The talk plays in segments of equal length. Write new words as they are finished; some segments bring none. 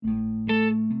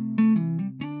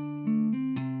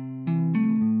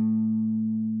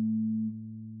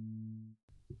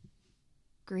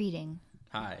Reading.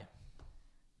 Hi.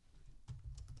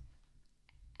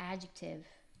 Adjective.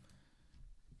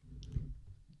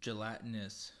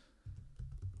 Gelatinous.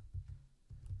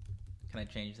 Can I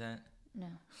change that? No.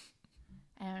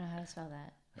 I don't know how to spell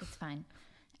that. It's fine.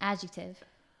 Adjective.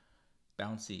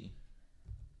 Bouncy.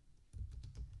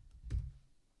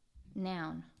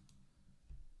 Noun.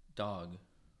 Dog.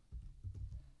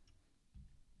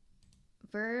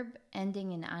 Verb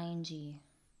ending in ing.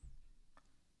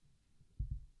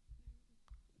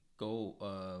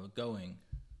 Going.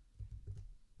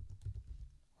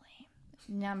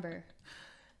 Number.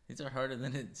 These are harder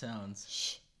than it sounds.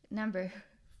 Shh. Number.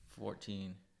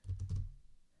 14.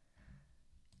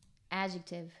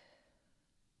 Adjective.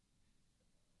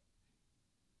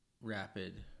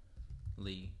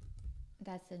 Rapidly.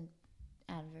 That's an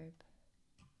adverb.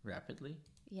 Rapidly?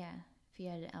 Yeah, if you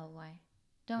had an ly.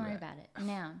 Don't worry about it.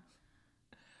 Noun.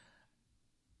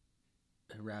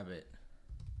 A rabbit.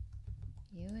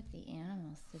 You with the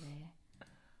animals today.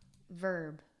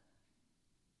 Verb.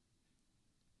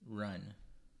 Run.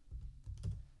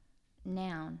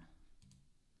 Noun.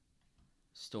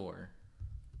 Store.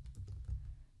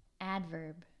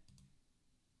 Adverb.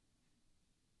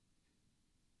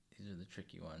 These are the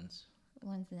tricky ones.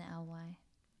 One's an ly.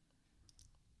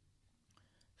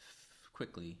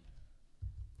 Quickly.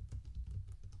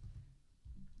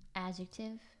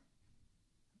 Adjective.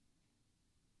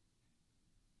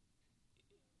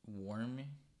 Warm.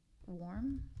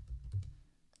 Warm.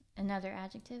 Another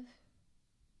adjective.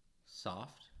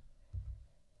 Soft.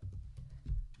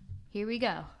 Here we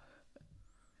go.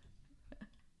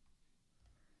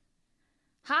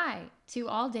 Hi to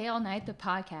All Day All Night, the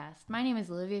podcast. My name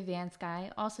is Olivia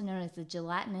Vansky, also known as the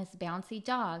gelatinous bouncy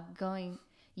dog, going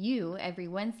you every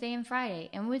Wednesday and Friday.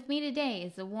 And with me today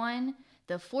is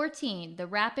the 14, the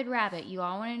rapid rabbit you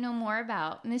all want to know more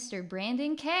about, Mr.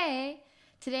 Brandon K.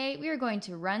 Today we are going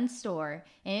to run store,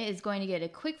 and it is going to get a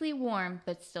quickly warm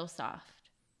but still soft.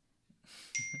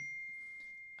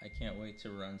 I can't wait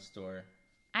to run store.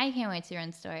 I can't wait to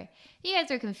run store. You guys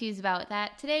are confused about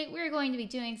that. Today we're going to be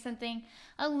doing something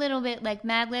a little bit like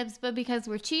Mad Libs, but because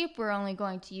we're cheap, we're only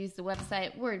going to use the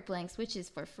website WordBlanks, which is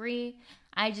for free.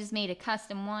 I just made a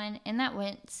custom one, and that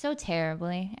went so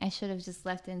terribly. I should have just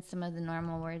left in some of the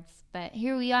normal words, but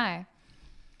here we are.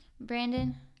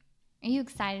 Brandon, are you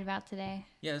excited about today?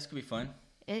 Yeah, this could be fun.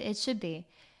 It should be.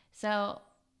 So,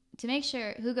 to make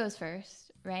sure who goes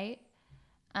first, right?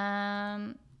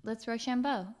 Let's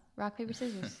Rochambeau. Rock, paper,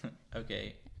 scissors.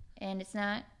 Okay. And it's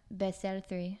not best out of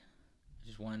three.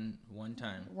 Just one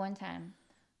time. One time.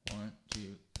 1,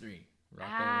 2, 3. Rock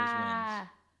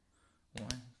always wins.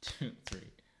 1, 2, 3.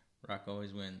 Rock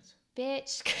always wins.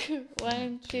 Bitch.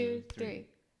 1, 2, 3.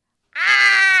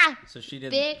 So she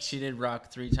did. Bitch. She did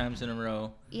rock 3 times in a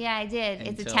row. Yeah, I did.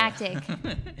 It's a tactic.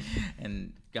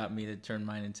 And got me to turn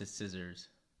mine into scissors.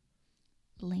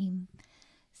 Lame.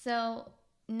 So,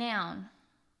 noun,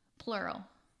 plural.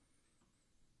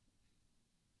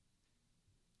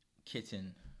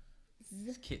 Kitten.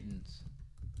 It's kittens.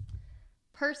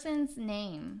 Person's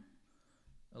name.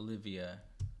 Olivia.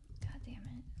 God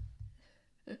damn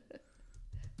it.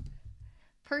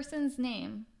 Person's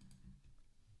name.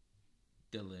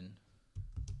 Dylan.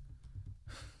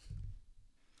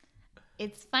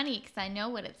 It's funny because I know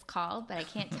what it's called, but I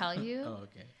can't tell you. Oh,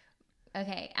 okay.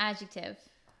 Okay, adjective.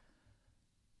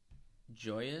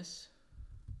 Joyous.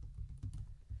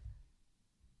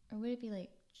 Or would it be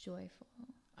like joyful?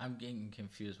 I'm getting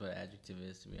confused what adjective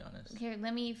is, to be honest. Here,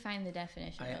 let me find the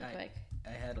definition real quick.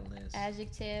 I had a list.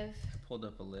 Adjective. I pulled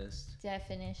up a list.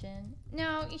 Definition.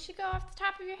 No, you should go off the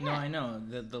top of your head. No, I know.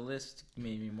 The list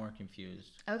made me more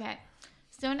confused. Okay.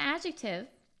 So an adjective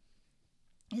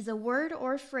is a word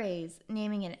or phrase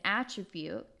naming an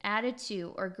attribute added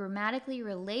to or grammatically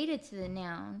related to the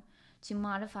noun to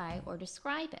modify or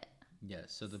describe it.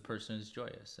 Yes, so the person is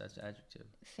joyous. That's adjective.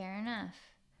 Fair enough.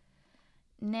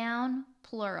 Noun,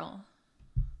 plural.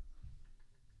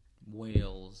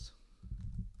 Wales.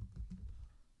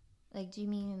 Like, do you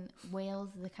mean Wales,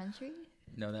 the country?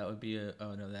 No, that would be that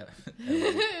would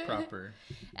be proper.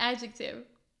 Adjective.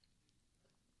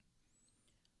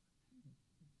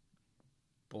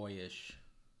 Boyish.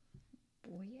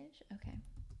 Boyish? Okay.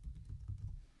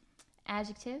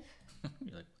 Adjective.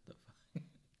 You're like, what the fuck?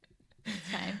 It's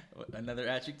fine. Another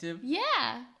adjective?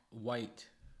 Yeah. White.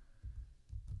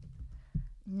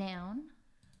 Noun.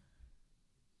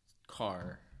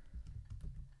 Car.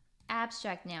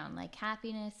 Abstract noun, like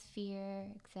happiness, fear,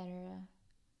 etc.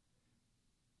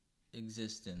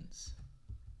 Existence.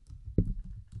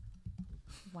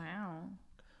 Wow.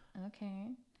 Okay.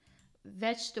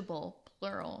 Vegetable,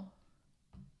 plural.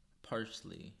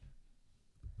 Parsley.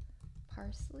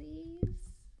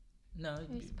 Parsley's? No, it'd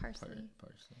There's be parsley.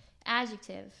 Parsley.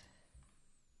 Adjective.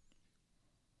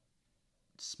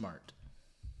 Smart.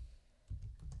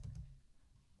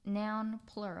 Noun,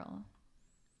 plural.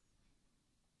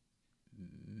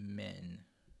 Men.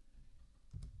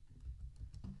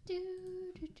 Do,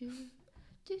 do, do,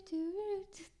 do, do, do,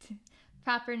 do.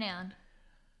 Proper noun.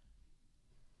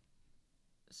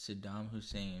 Saddam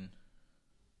Hussein.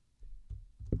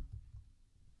 Okay.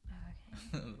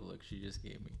 The look she just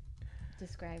gave me.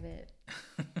 Describe it.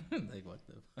 Like, what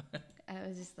the fuck? I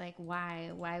was just like,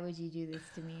 why? Why would you do this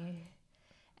to me?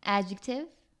 Adjective.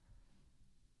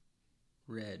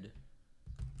 Red.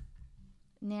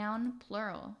 Noun,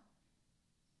 plural.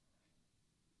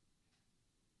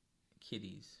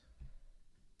 Kitties.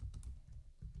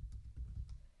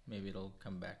 Maybe it'll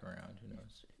come back around. Who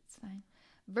knows? It's fine.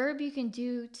 Verb you can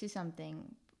do to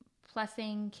something.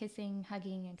 Plussing, kissing,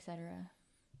 hugging, etc.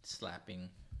 Slapping.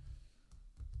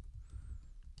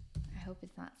 I hope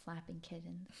it's not slapping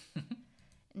kittens.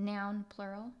 Noun,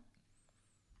 plural.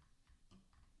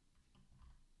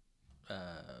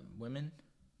 Women.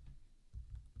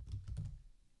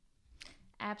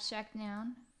 Abstract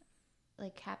noun,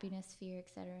 like happiness, fear,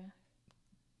 etc.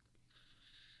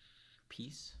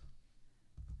 Peace.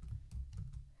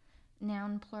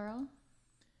 Noun, plural.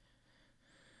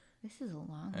 This is a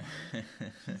long one.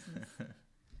 Jesus.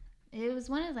 It was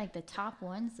one of like the top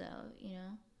ones though, you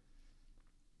know.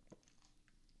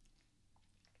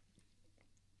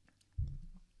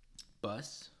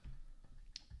 Bus.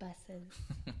 Buses.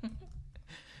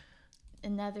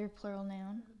 Another plural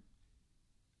noun.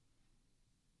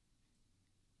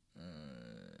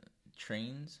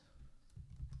 Trains.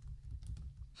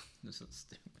 This is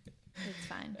stupid. It's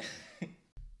fine.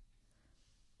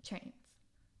 Trains.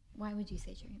 Why would you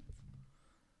say trains?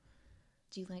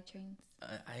 Do you like trains?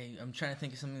 I'm trying to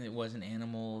think of something that wasn't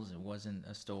animals. It wasn't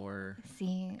a store.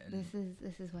 See, this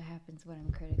is what happens when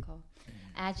I'm critical.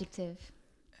 Adjective.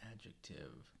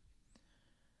 Adjective.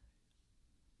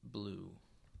 Blue.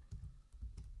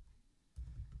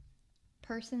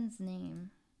 Person's name.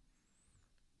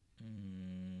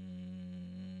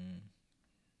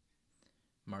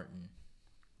 Martin.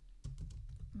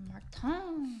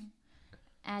 Martin.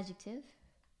 Adjective.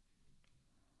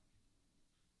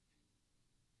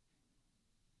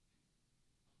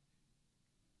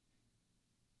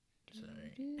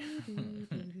 Sorry.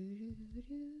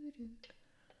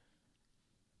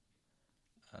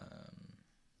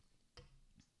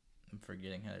 I'm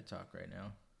forgetting how to talk right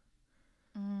now.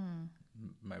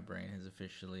 My brain has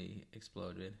officially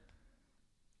exploded.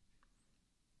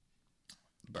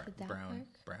 Could that Brown. work?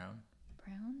 Brown.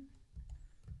 Brown.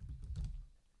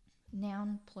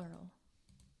 Noun, plural.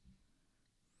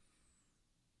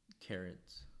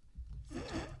 Carrots.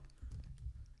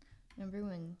 Remember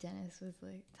when Dennis was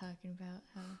like talking about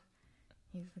how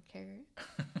he's a carrot?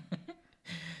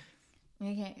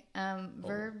 Okay.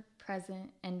 Verb,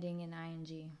 present, ending in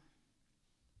ing.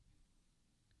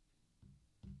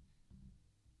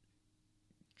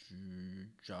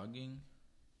 Jogging.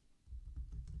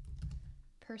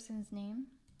 Person's name.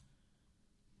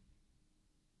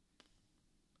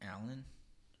 Alan.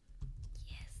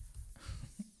 Yes.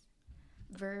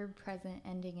 Verb, present,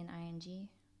 ending in ing.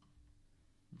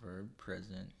 Verb,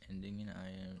 present, ending in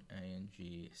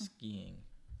ing. Skiing.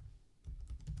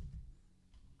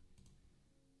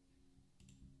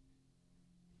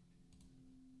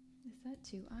 Is that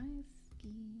two eyes?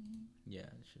 Ski. Yeah,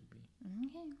 it should be.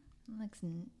 Okay. Looks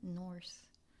Norse.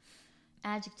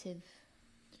 Adjective.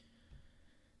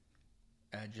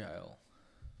 Agile.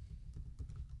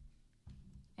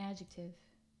 Adjective.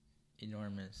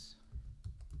 Enormous.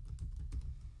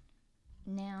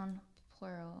 Noun,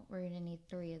 plural. We're going to need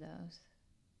 3 of those.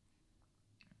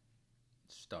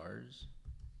 Stars.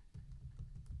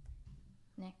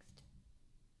 Next.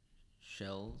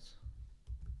 Shells.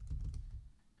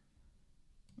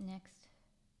 Next.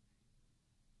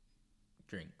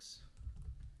 Drinks.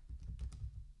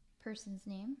 Person's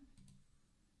name.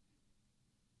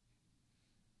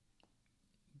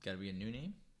 Gotta be a new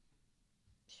name?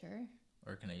 Sure.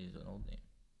 Or can I use an old name?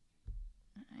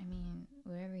 I mean,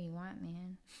 whatever you want,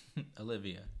 man.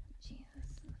 Olivia.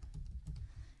 Jesus.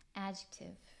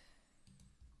 Adjective.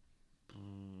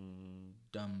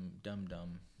 Dumb. Dum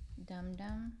dum.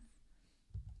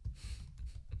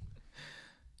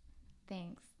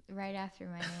 Thanks. Right after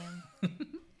my name.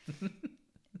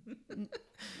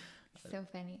 So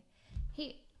funny.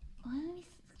 Hey, let me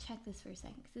check this for a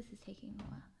second because this is taking a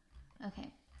while. Okay.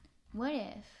 What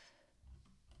if...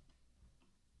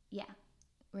 Yeah.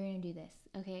 We're going to do this.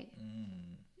 Okay.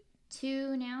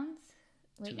 2 nouns.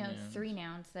 Wait, 2 no, nouns. 3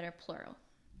 nouns that are plural.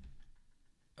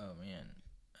 Oh man.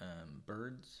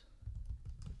 Birds.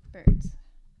 Birds.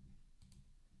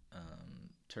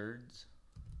 Turds.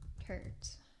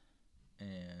 Turds.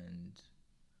 And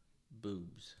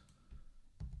boobs.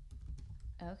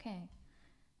 Okay.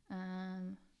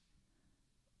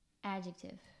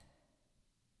 Adjective.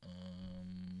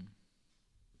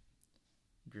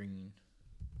 Green.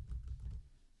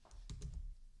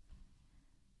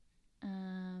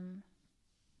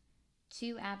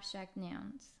 Two abstract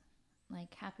nouns,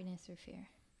 like happiness or fear.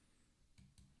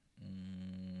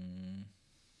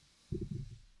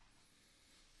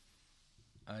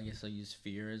 I guess I'll use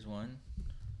fear as one.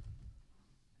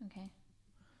 Okay.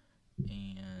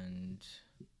 And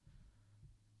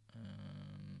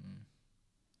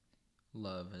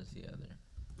love as the other.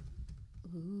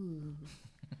 Ooh.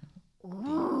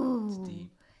 Ooh. It's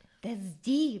deep. That's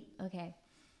deep. Okay.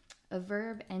 A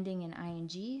verb ending in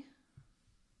ing.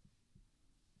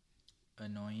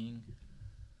 Annoying.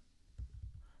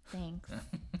 Thanks.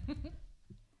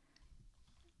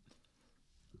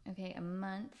 Okay, a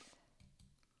month.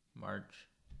 March.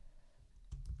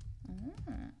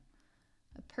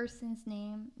 A person's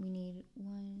name. We need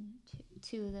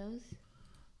two of those.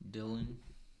 Dylan.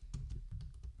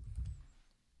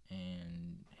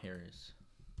 And Harris.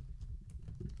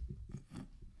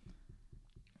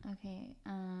 Okay,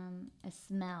 a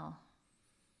smell.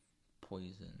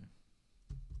 Poison.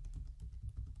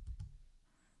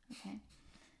 Okay.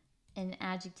 An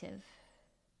adjective.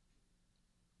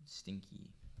 Stinky.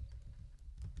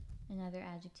 Another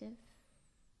adjective.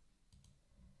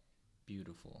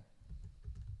 Beautiful.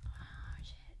 Oh,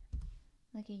 shit.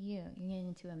 Look at you. You're getting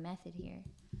into a method here.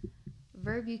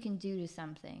 Verb you can do to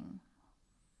something.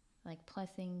 Like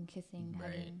plussing, kissing,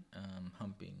 Right. hugging.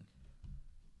 Humping.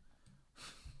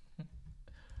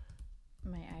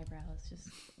 My eyebrows just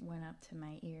went up to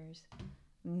my ears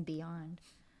and beyond.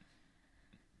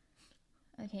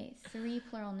 Okay, 3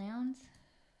 plural nouns.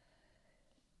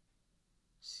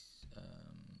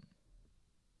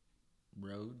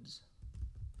 Roads.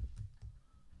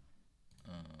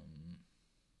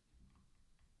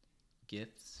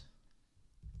 Gifts.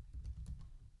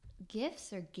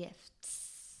 Gifts or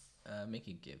gifts? Make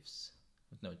it gifts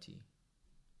with no T.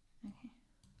 Okay.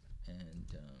 And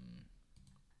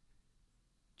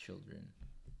children.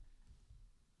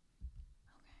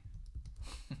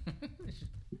 Okay.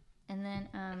 And then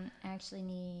I actually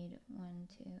need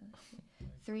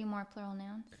 3 more plural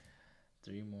nouns.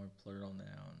 3 more plural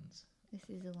nouns. This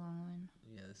is a long one.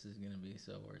 Yeah, this is gonna be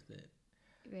so worth it.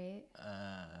 Right?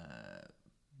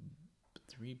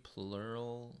 3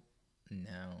 plural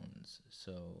nouns.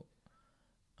 So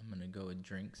I'm gonna go with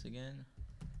drinks again.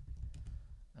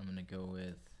 I'm gonna go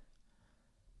with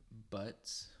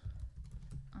butts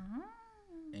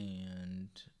and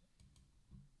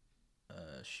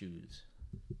shoes.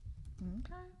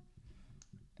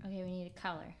 Okay, we need a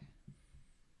color.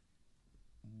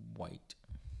 White.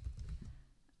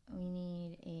 We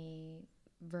need a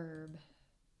verb.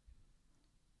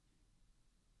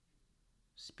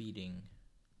 Speeding.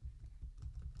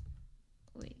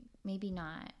 Wait, maybe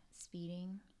not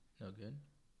speeding. No good?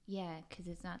 Yeah, because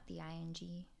it's not the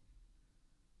ing.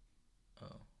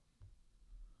 Oh.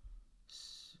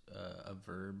 A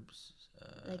verb.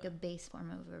 Like a base form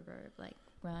of a verb, like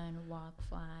run, walk,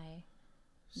 fly,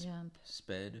 jump.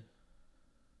 Sped.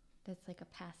 That's like a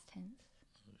past tense.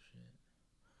 Oh shit.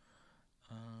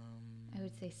 I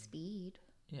would say speed.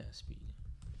 Yeah, speed.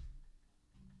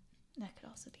 That could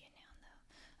also be a noun,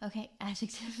 though. Okay,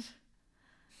 adjective.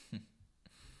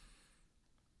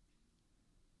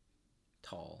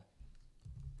 Tall.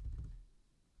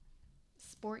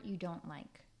 Sport you don't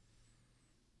like.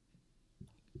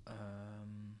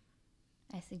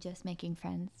 I suggest making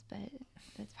friends, but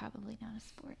that's probably not a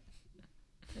sport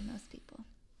for most people.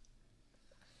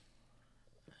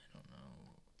 I don't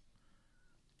know.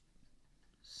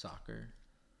 Soccer.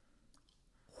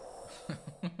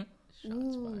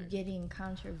 Shots fired. Getting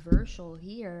controversial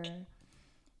here.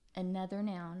 Another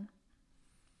noun.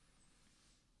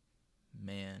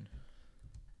 Man.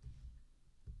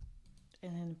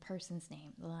 And then the person's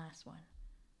name, the last one.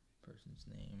 Person's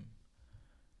name.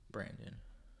 Brandon.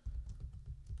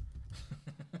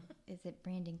 Is it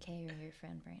Brandon K or your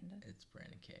friend Brandon? It's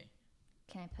Brandon K.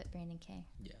 Can I put Brandon K?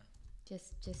 Yeah.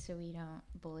 Just so we don't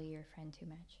bully your friend too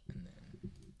much. And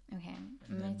then. Okay,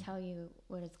 I'm going to tell you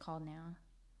what it's called now.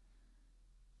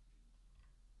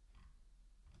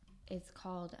 It's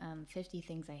called 50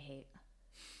 Things I Hate.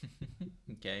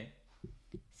 Okay.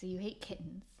 So you hate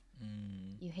kittens.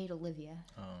 You hate Olivia.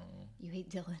 Oh. You hate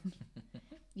Dylan.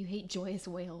 You hate joyous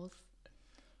whales.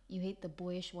 You hate the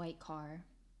boyish white car.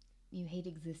 You hate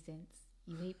existence.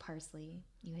 You hate parsley.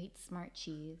 You hate smart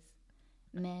cheese.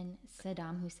 Men,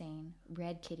 Saddam Hussein.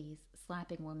 Red kitties.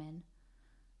 Slapping women.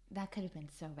 That could have been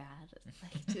so bad.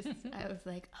 I was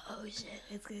like, oh shit,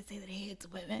 it's gonna say that he hates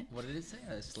women. What did it say?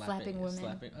 Slapping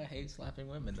women. I hate slapping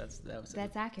women. That's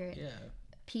accurate. Yeah.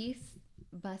 Peace,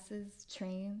 buses,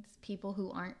 trains, people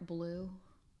who aren't blue.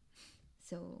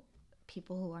 So,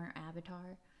 people who aren't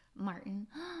Avatar. Martin.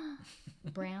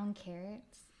 Brown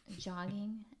carrots.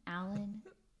 Jogging. Alan.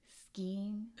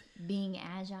 Skiing. Being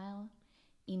agile.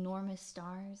 Enormous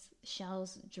stars.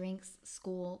 Shells. Drinks.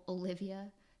 School.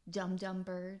 Olivia. Dum-dum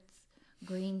birds.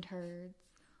 Green turds.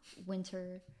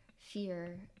 Winter.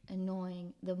 Fear.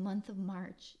 Annoying. The month of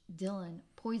March. Dylan.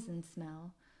 Poison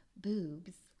smell.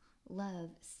 Boobs.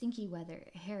 Love. Stinky weather.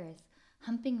 Harris.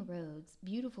 Humping roads.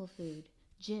 Beautiful food.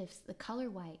 GIFs. The color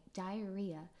white.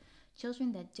 Diarrhea.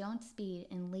 Children that don't speed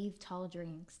and leave tall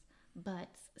drinks.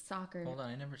 Butts. Soccer. Hold on,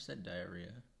 I never said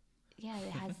diarrhea. Yeah,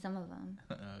 it has some of them.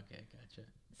 Okay, gotcha.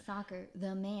 Soccer.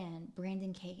 The man.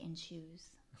 Brandon Cake and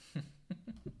shoes.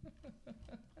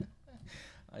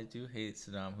 I do hate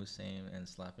Saddam Hussein and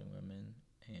slapping women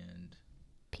and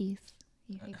Peace.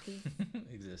 You hate peace.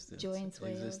 existence. Joy and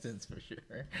swales. Existence for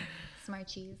sure. Smart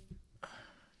cheese.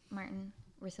 Martin,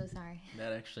 we're so sorry.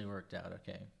 That actually worked out.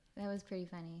 Okay. That was pretty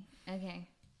funny. Okay,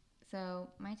 so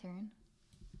my turn.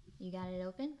 You got it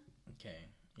open? Okay.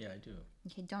 Yeah, I do.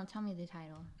 Okay, don't tell me the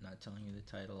title. Not telling you the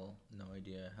title. No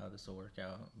idea how this will work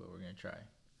out, but we're gonna try.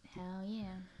 Hell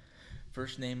yeah.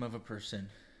 First name of a person.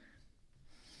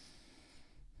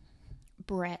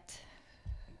 Brett.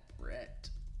 Brett.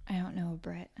 I don't know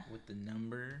Brett. With the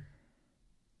number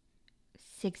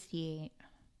 68.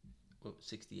 what,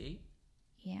 68?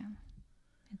 Yeah.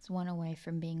 It's one away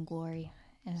from being glory.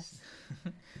 Yes.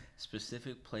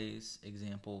 Specific place,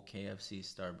 example, KFC,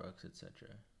 Starbucks, etc.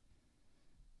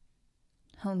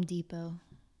 Home Depot.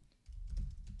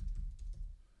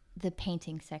 The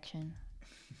painting section.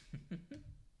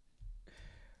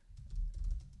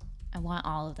 I want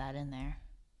all of that in there,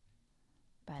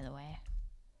 by the way.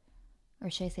 Or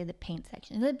should I say the paint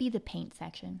section? It'd be the paint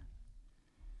section.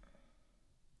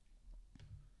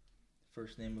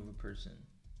 First name of a person.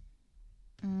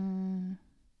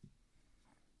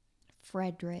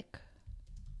 Frederick.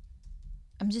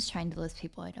 I'm just trying to list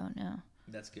people I don't know.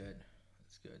 That's good.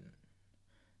 That's good.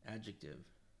 Adjective.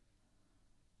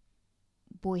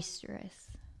 Boisterous.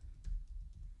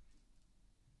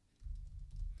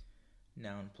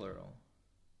 Noun plural.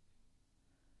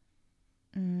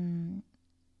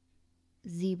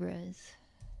 Zebras.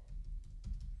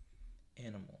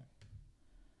 Animal.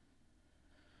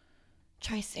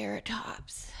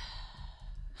 Triceratops.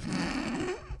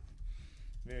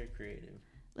 Very creative.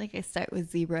 Like I start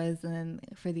with zebras and then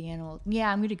for the animal.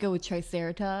 Yeah, I'm going to go with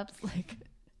Triceratops. Like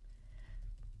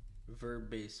Verb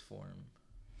base form.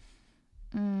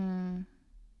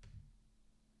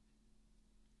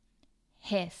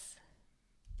 Hiss.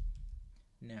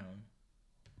 Noun.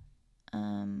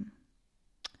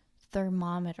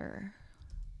 Thermometer.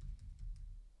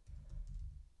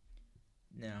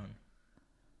 Noun.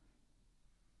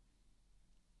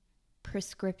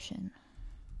 Prescription.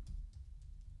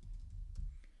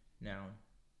 Noun.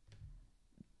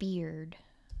 Beard.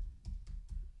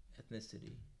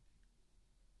 Ethnicity.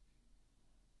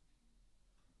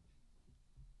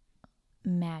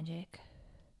 Magic.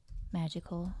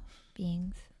 Magical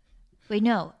beings. Wait,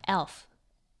 no. Elf.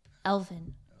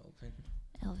 Elvin.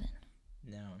 Elvin.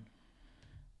 Noun.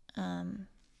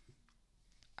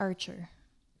 Archer.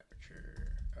 Archer.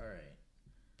 All right.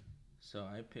 So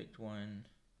I picked one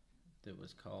that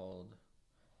was called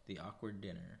The Awkward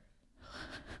Dinner.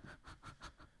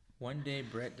 One day,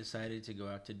 Brett decided to go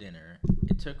out to dinner.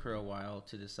 It took her a while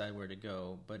to decide where to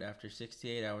go, but after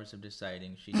 68 hours of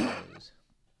deciding, she chose.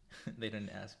 They didn't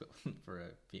ask for a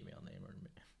female name or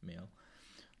male.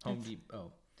 Home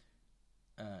Depot.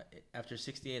 After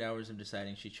 68 hours of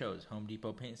deciding, she chose Home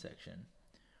Depot paint section.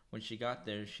 When she got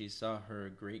there, she saw her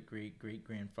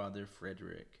great-great-great-grandfather,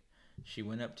 Frederick. She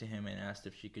went up to him and asked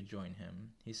if she could join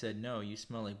him. He said, "No, you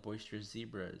smell like boisterous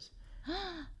zebras."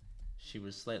 She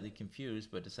was slightly confused,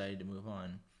 but decided to move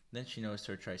on. Then she noticed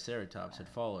her Triceratops had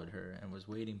followed her and was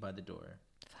waiting by the door.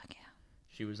 Fuck yeah.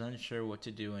 She was unsure what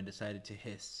to do and decided to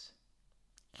hiss.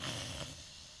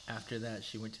 After that,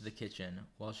 she went to the kitchen.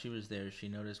 While she was there, she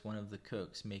noticed one of the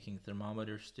cooks making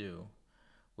thermometer stew,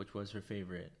 which was her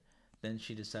favorite. Then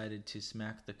she decided to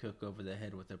smack the cook over the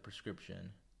head with a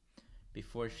prescription.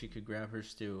 Before she could grab her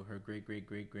stew, her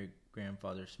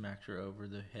great-great-great-great-grandfather smacked her over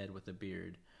the head with a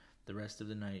beard. The rest of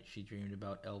the night, she dreamed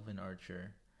about Elvin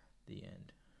Archer. The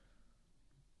end.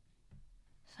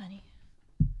 Funny.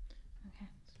 Okay.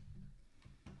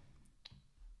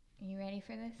 Are you ready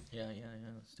for this? Yeah.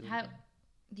 Let's do it. How again.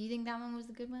 do you think that one was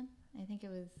a good one? I think it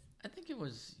was. I think it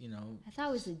was, I thought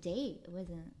it was a date. It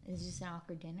wasn't. It was just an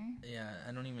awkward dinner. Yeah,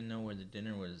 I don't even know where the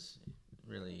dinner was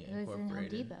really It was in Home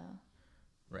incorporated. Depot.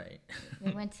 Right.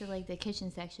 They went to like the kitchen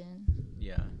section.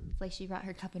 Yeah. It's like she brought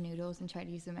her cup of noodles and tried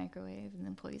to use the microwave, and the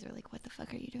employees were like, "What the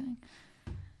fuck are you doing?"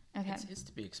 Okay. It's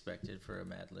to be expected for a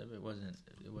Mad Lib. It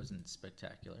wasn't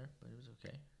spectacular, but it was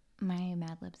okay. My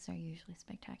Mad Libs are usually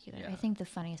spectacular. Yeah. I think the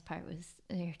funniest part was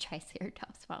their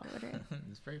Triceratops fall order.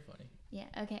 It's very funny. Yeah.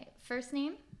 Okay. First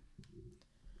name.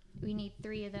 We need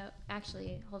 3 of those.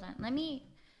 Actually, hold on. I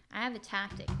have a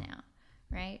tactic now,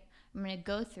 right? I'm going to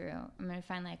go through. I'm going to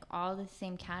find like all the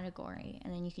same category,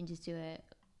 and then you can just do it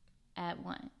at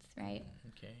once, right?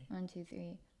 Okay. 1, 2,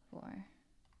 3, 4,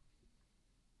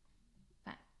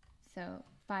 5. So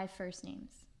 5 first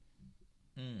names.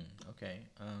 Okay.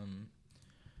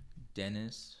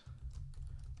 Dennis,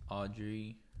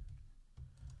 Audrey,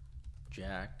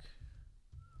 Jack,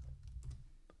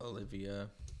 Olivia,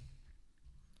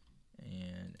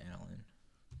 and Alan.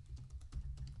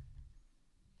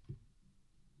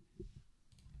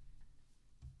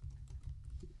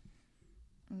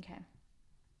 Okay.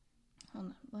 Hold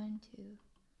on. 1, 2.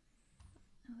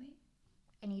 Oh, wait.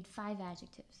 I need 5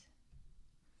 adjectives.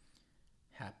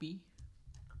 Happy.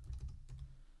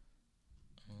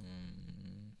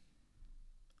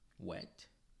 Wet.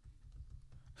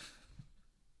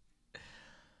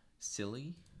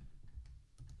 Silly.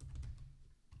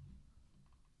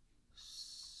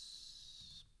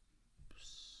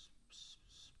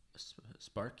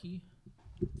 Sparky.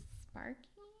 Sparky?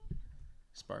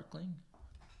 Sparkling.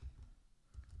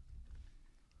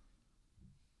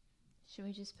 Should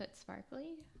we just put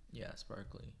sparkly? Yeah,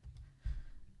 sparkly.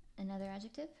 Another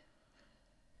adjective?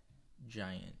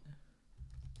 Giant.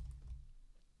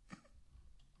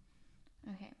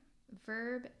 Okay.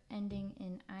 Verb ending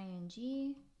in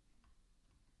ing.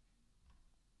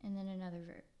 And then another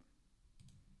verb.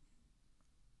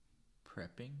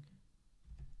 Prepping.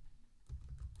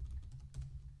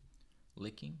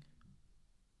 Licking.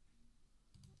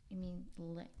 You mean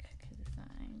lick, because it's not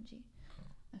ing.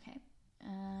 Okay.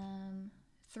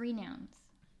 3 nouns.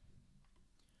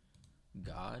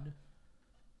 God.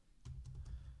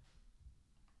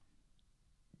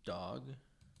 Dog.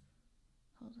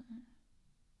 Hold on.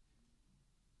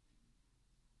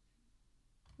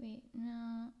 Wait,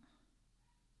 no.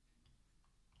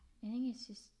 I think it's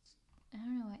just, I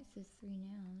don't know why it says 3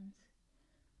 nouns.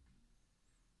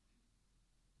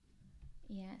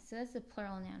 Yeah, so that's a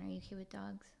plural noun. Are you okay with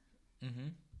dogs? Mm-hmm.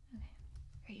 Okay.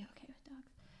 Are you okay with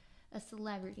dogs? A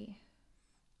celebrity.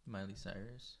 Miley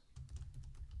Cyrus.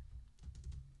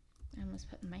 I almost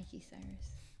put Mikey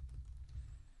Cyrus.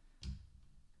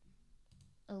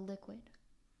 A liquid.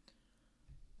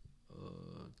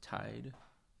 Tide.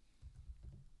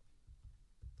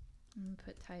 I'm going to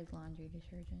put Tide laundry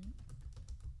detergent.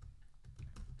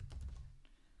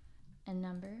 A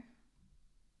number.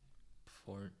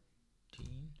 14.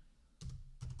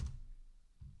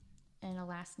 And a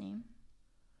last name.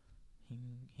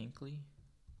 Hinkley.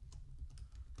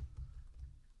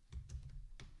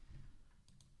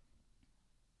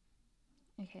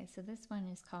 Okay, so this one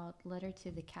is called Letter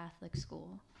to the Catholic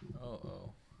School.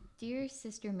 Oh. Dear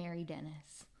Sister Mary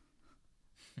Dennis,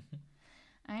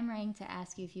 I'm writing to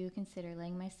ask you if you would consider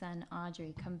letting my son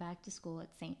Audrey come back to school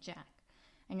at St. Jack.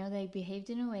 I know they behaved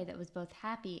in a way that was both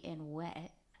happy and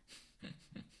wet,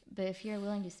 but if you're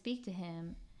willing to speak to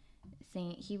him,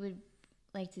 saying he would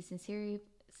like to sincerely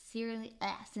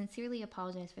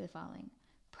apologize for the following: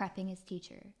 prepping his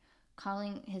teacher,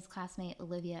 calling his classmate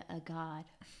Olivia a god.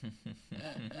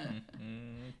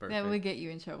 That would get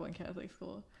you in trouble in Catholic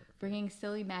school. Perfect. Bringing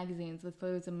silly magazines with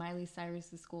photos of Miley Cyrus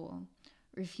to school.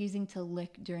 Refusing to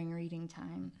lick during reading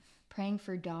time. Praying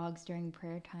for dogs during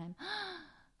prayer time.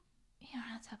 You don't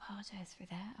have to apologize for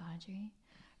that, Audrey.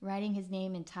 Writing his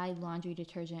name in Tide laundry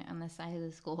detergent on the side of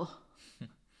the school.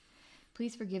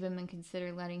 Please forgive him and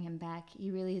consider letting him back.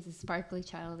 He really is a sparkly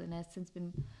child and has since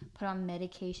been put on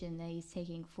medication that he's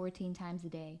taking 14 times a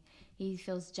day. He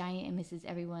feels giant and misses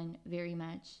everyone very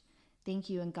much. Thank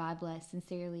you and God bless.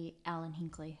 Sincerely, Alan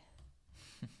Hinkley.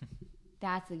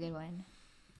 That's a good one.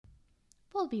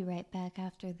 We'll be right back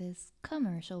after this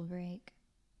commercial break.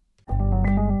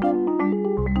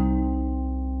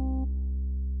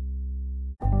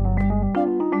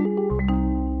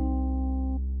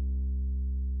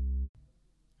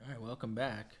 Welcome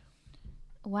back.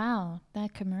 Wow,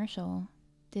 that commercial.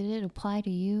 Did it apply to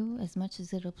you as much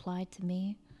as it applied to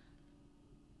me?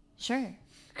 Sure.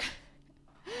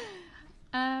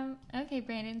 Okay,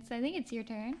 Brandon, so I think it's your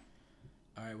turn.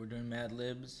 All right, we're doing Mad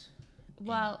Libs.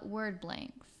 Well, word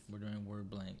blanks. We're doing word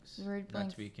blanks. Word Not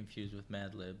blanks. to be confused with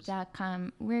Mad Libs.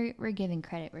 .com. We're giving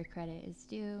credit where credit is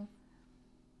due.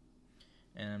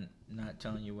 And I'm not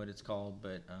telling you what it's called,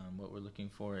 but what we're looking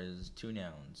for is 2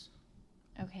 nouns.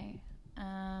 Okay.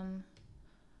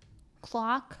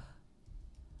 Clock.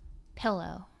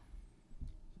 Pillow.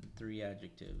 3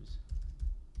 adjectives.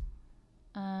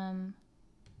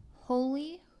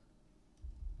 Holy.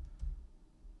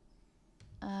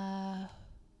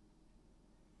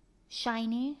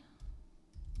 Shiny.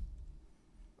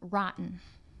 Rotten.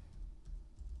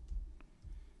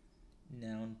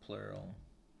 Noun plural.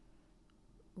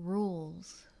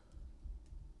 Rules.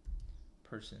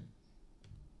 Person.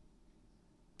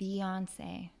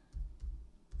 Beyonce.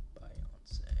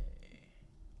 Beyonce.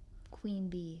 Queen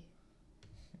Bee.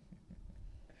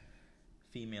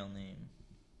 Female name.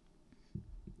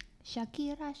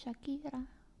 Shakira. Shakira.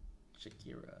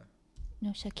 No,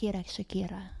 Shakira.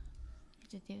 You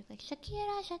just do it like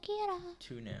Shakira.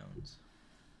 2 nouns.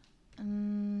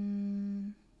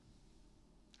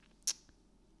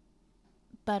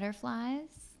 Butterflies.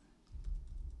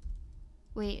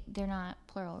 Wait, they're not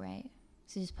plural, right?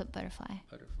 So just put butterfly.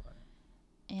 Butterfly.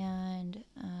 And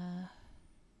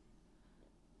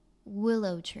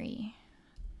willow tree.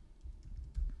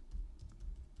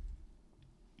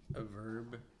 A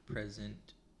verb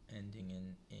present ending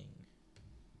in ing.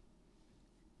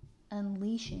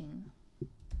 Unleashing.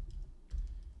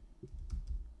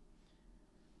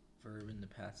 Verb in the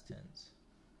past tense.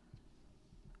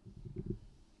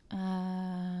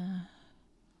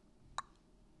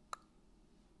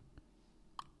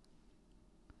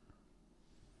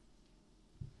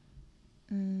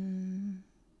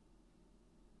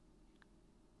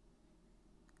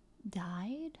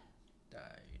 Died.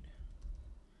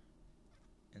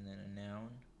 And then a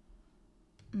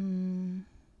noun.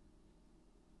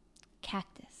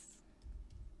 Cactus.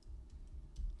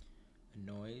 A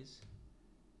noise.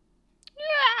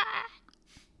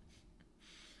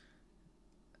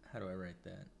 How do I write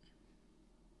that?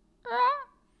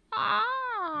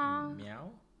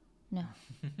 Meow? No.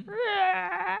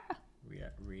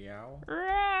 Reow?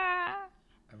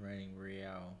 I'm writing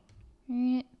reow.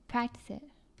 Practice it.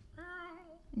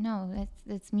 No,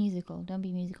 that's musical. Don't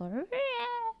be musical.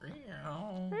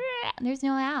 Reow. There's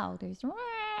no ow. There's.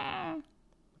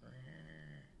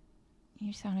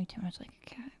 You're sounding too much like a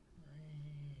cat.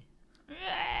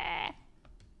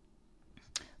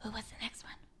 Oh, what's the next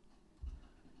one?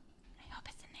 I hope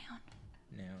it's a noun.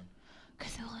 Noun.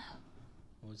 Cthulhu.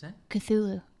 What was that?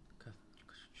 Cthulhu.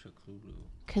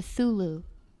 Cthulhu.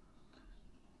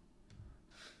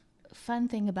 Fun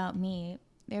thing about me,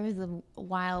 there was a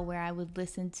while where I would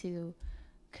listen to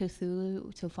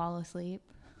Cthulhu to fall asleep.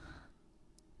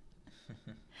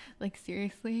 Like,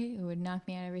 seriously, it would knock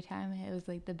me out every time. It was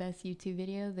like the best YouTube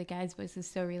video. The guy's voice is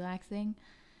so relaxing.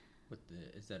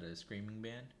 Is that a screaming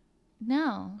band?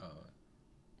 No. Oh.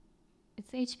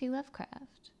 It's H.P.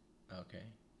 Lovecraft. Okay.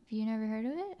 Have you never heard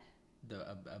of it?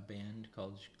 A band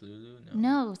called Cthulhu?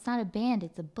 No, it's not a band.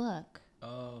 It's a book.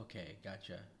 Oh, okay.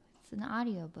 Gotcha. It's an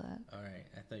audiobook. All right.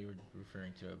 I thought you were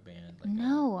referring to a band.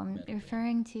 No, I'm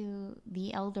referring to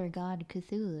the elder god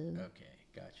Cthulhu. Okay.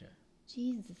 Gotcha.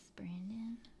 Jesus,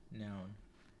 Brandon.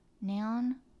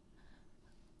 Noun.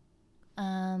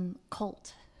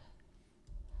 Cult.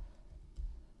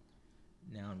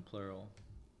 Noun plural.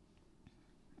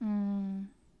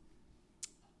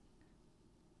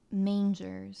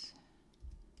 Mangers.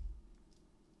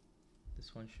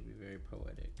 This one should be very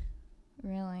poetic.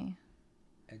 Really?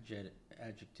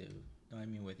 Adjective. No, I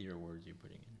mean with your words you're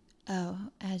putting in. Oh,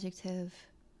 adjective.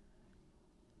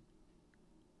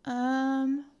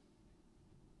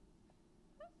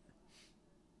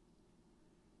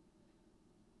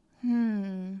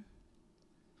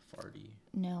 Farty.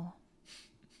 No.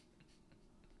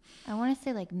 I want to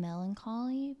say like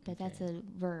melancholy, but Okay. that's a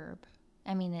verb.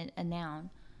 I mean a noun.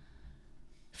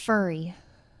 Furry.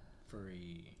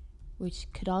 Furry.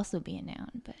 Which could also be a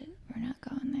noun, but we're not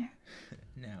going there.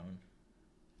 Noun.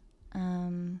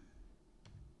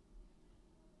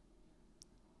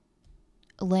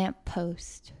 Lamp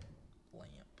post.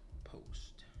 Lamp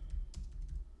post.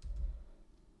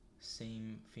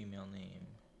 Same female name.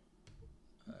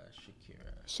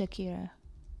 Shakira. Shakira.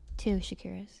 2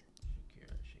 Shakiras.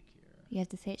 Shakira. You have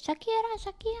to say it.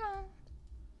 Shakira.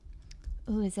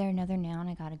 Ooh, is there another noun?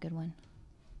 I got a good one.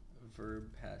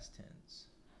 Verb past tense.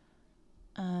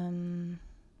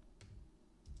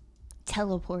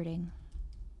 Teleporting.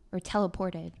 Or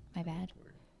teleported. My bad.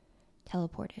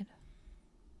 Teleported.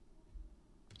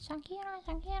 Shakira.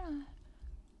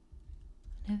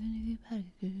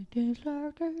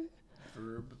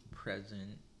 Verb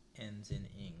present ends in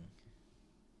ing.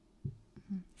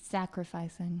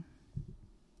 Sacrificing.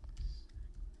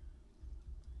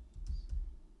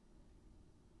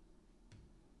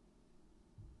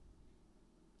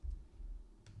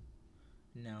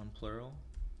 Noun plural.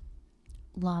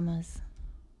 Llamas.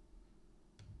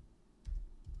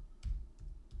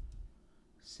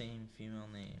 Same female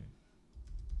name.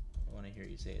 I want to hear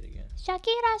you say it again.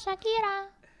 Shakira, Shakira.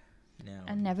 Noun.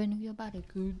 I never knew your body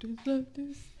could do like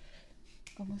this.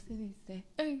 Como se dice?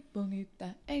 Ey,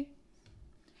 bonita, ey.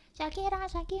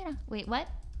 Shakira, Shakira. Wait, what?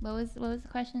 What was the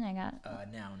question I got?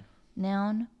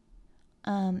 Noun.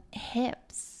 Noun.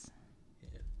 Hips.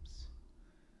 Hips.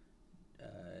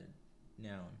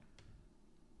 Noun.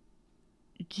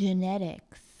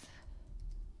 Genetics.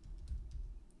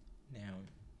 Noun.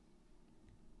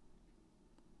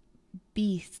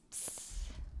 Beasts.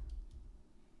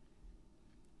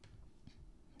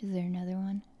 Is there another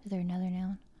one? Is there another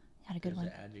noun? Not a good There's one.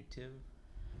 an adjective.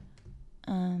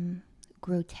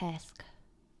 Grotesque.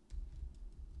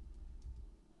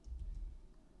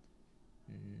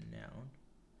 Noun.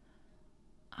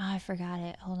 I forgot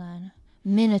it. Hold on.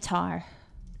 Minotaur.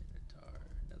 Minotaur.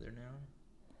 Another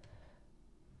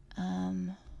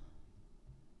noun.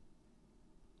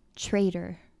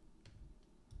 Traitor.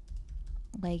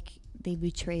 Like they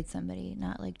betrayed somebody,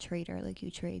 not like traitor, like you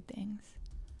trade things.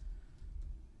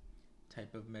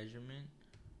 Type of measurement.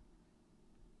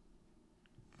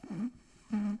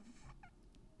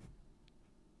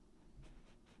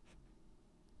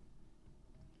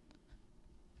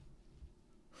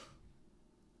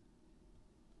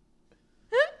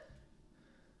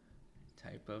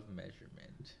 Type of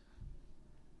measurement.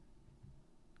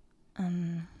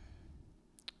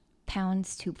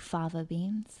 Pounds to fava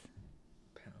beans.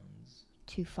 Pounds.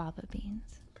 To fava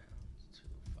beans. Pounds to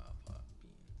fava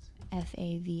beans.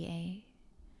 FAVA.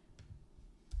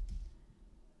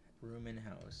 Room and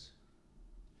house.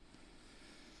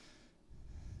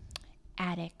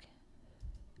 Attic.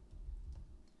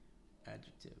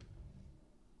 Adjective.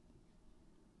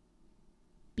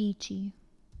 Beachy.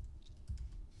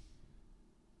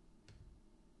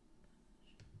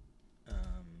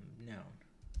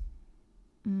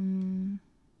 Noun.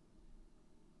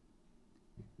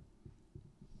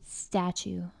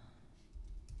 Statue.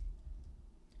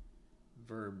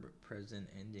 Verb present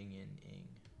ending in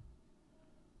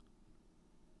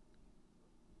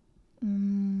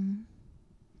ing.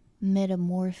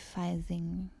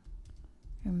 Metamorphizing.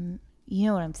 You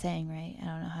know what I'm saying, right? I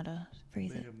don't know how to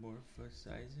phrase it.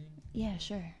 Metamorphosizing. Yeah,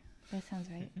 sure. That sounds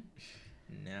right.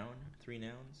 Noun. 3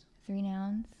 nouns. 3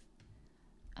 nouns.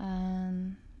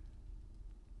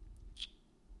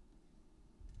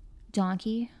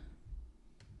 Donkey.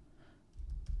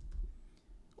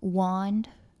 Wand.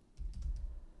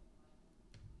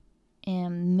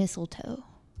 And mistletoe.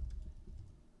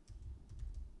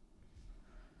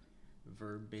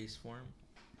 Verb base form.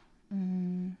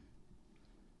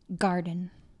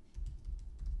 Garden.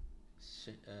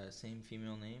 Same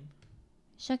female name.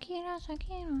 Shakira,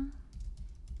 Shakira.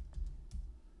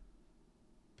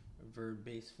 Verb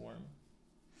base form.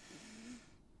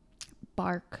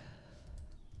 Bark.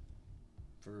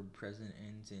 Verb present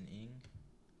ends in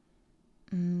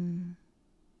ing.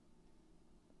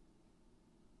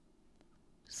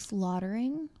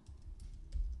 Slaughtering.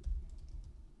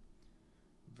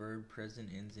 Verb present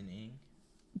ends in ing.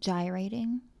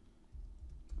 Gyrating.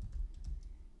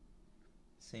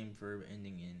 Same verb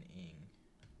ending in ing.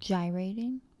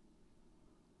 Gyrating.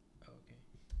 Okay.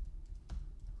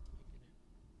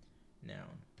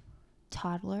 Noun.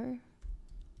 Toddler.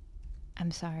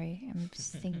 I'm sorry. I'm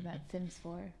just thinking about Sims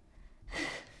 4.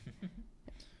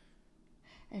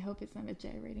 I hope it's not a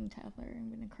gyrating toddler. I'm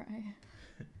going to cry.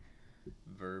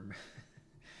 Verb.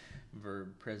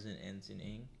 Verb present ends in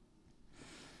ing.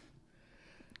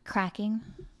 Cracking.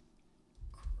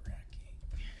 Cracking.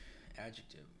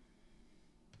 Adjective.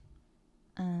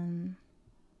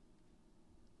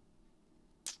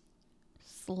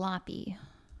 Sloppy.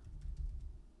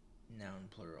 Noun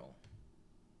plural.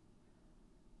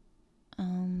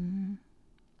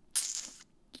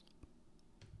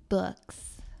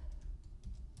 Books.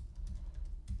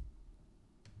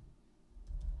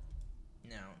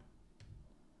 Noun.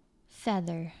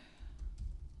 Feather.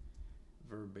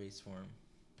 Verb base form.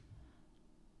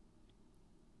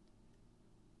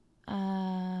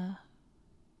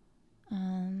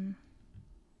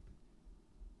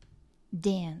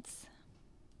 Dance.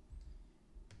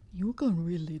 You can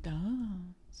really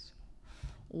dance.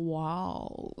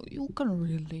 Wow, you can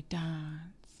really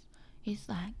dance. It's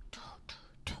like,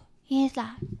 it's like,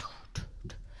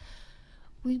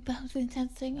 we've been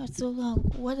dancing so long.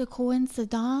 What a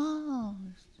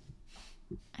coincidence.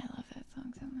 I love that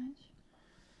song so much.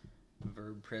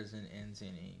 Verb present ends in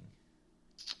ing.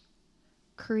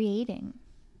 Creating.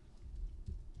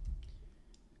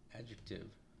 Adjective.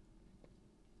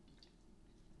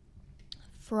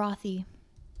 Frothy.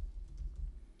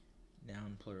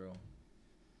 Noun plural.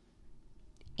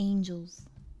 Angels.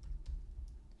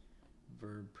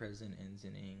 Verb present ends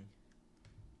in ing.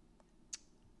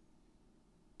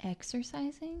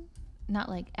 Exercising? Not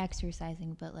like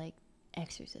exercising, but like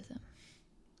exorcism.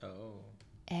 Oh.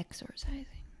 Exorcising.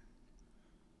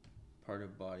 Part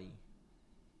of body.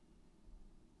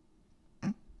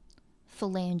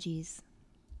 Phalanges.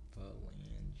 Phalanges.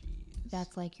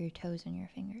 That's like your toes and your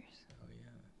fingers. Oh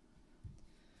yeah.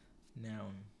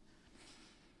 Noun.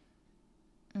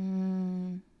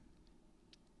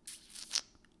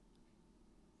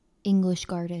 English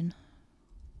garden.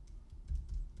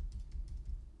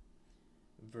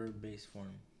 Verb base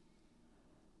form.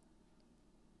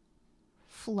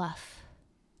 Fluff.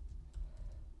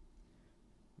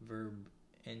 Verb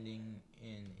ending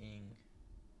in ing.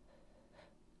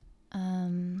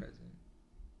 Present.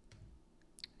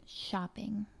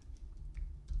 Shopping.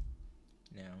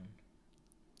 Noun.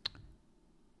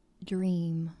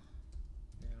 Dream.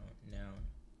 Noun.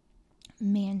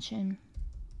 Mansion.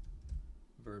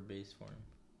 Verb base form.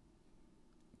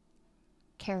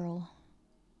 Carol.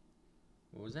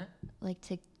 What was that?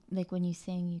 Like when you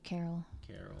sing, you carol.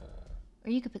 Carol. Or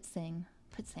you could put sing.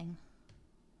 Put sing.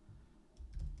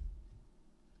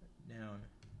 Noun.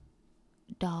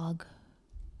 Dog.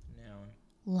 Noun.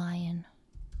 Lion.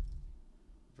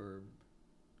 Verb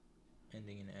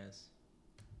ending in s.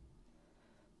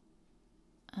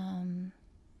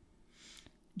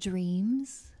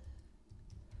 Dreams.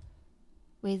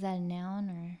 Wait, is that a noun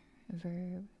or a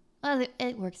verb? Oh,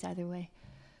 it works either way.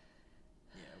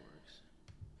 Yeah, it works.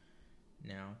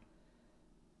 Noun.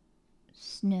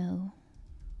 Snow.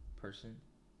 Person.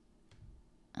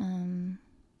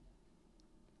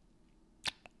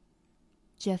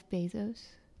 Jeff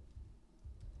Bezos.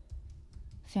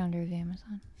 Founder of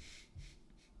Amazon.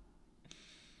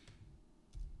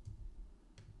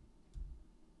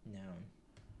 Noun.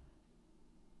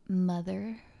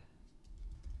 Mother.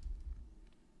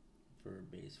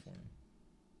 Verb base form.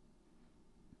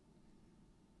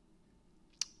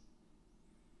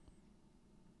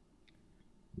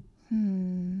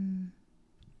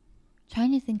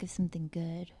 Trying to think of something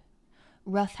good.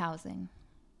 Roughhousing.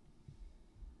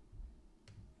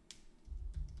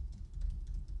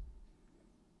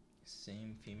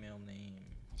 Same female name.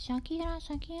 Shakira.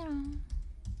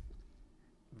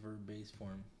 Verb base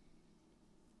form.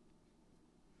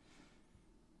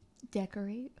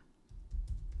 Decorate.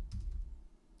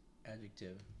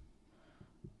 Adjective.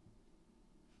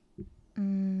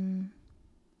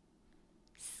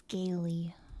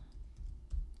 Scaly.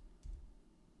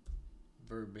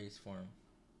 Verb base form.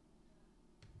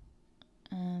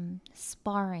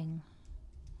 Sparring.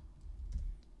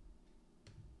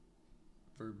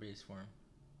 Verb base form.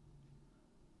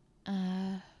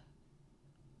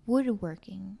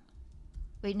 Woodworking.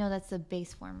 Wait, no, that's the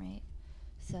base form, right?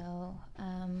 So,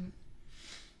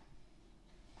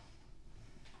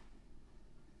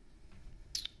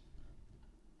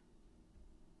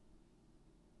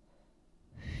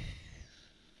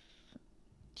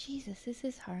 Jesus, this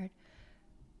is hard.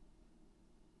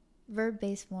 Verb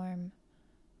base form.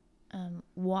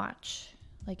 Watch.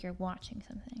 Like you're watching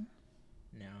something.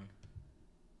 Noun.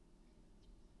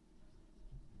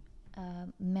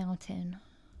 Mountain.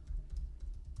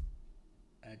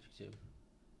 Adjective.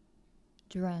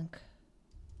 Drunk.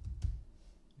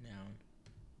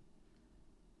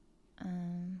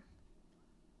 Noun.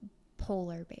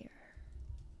 Polar bear.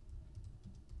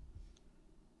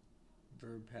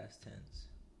 Verb past tense.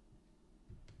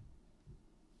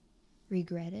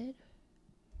 Regretted.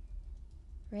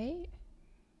 Right?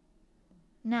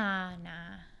 Nah.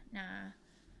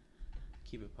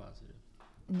 Keep it positive.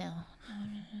 No.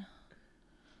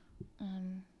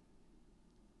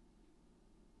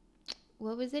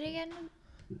 What was it again?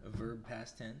 A verb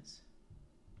past tense.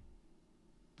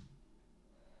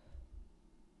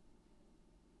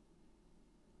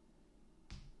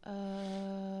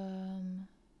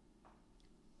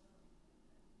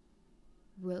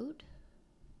 Wrote?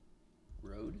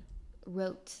 Road.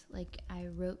 Wrote. Like I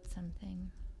wrote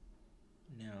something.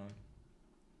 Noun.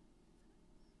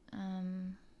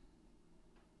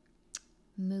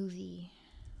 Movie.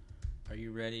 Are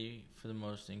you ready for the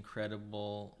most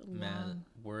incredible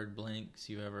word blanks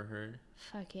you've ever heard?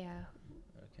 Fuck yeah.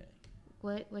 Okay.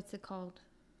 What's it called?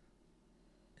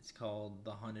 It's called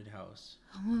The Haunted House.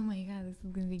 Oh my god, this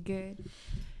is gonna be good.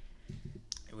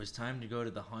 It was time to go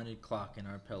to the haunted clock in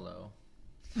our pillow.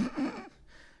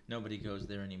 Nobody goes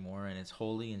there anymore, and it's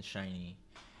holy and shiny.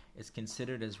 It's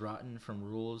considered as rotten from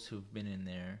rules who've been in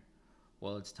there.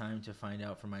 Well, it's time to find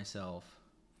out for myself.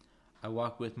 I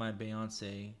walk with my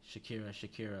Beyonce,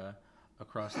 Shakira,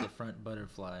 across the front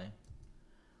butterfly.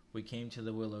 We came to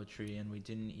the willow tree, and we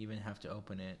didn't even have to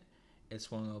open it. It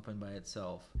swung open by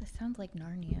itself. This sounds like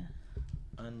Narnia.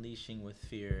 Unleashing with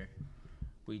fear.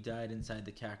 We died inside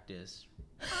the cactus.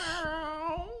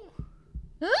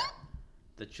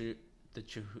 The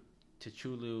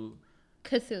Cthulhu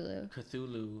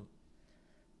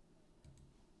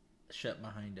shut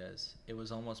behind us. It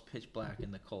was almost pitch black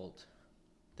in the cult.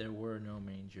 There were no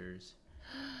mangers.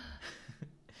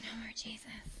 No more Jesus.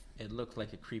 It looked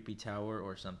like a creepy tower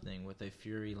or something with a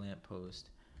fury lamppost.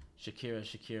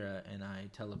 Shakira, and I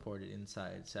teleported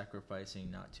inside, sacrificing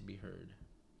not to be heard.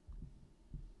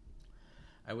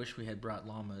 I wish we had brought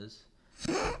llamas,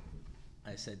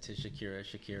 I said to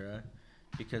Shakira,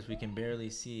 because we can barely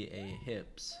see a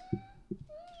hips.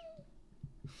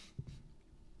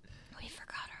 We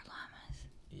forgot our llamas.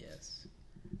 Yes.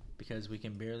 Because we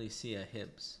can barely see a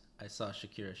hips. I saw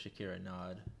Shakira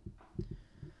nod.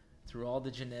 Through all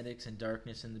the genetics and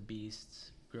darkness in the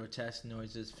beasts, grotesque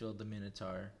noises filled the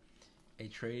Minotaur. A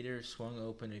trader swung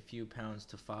open a few pounds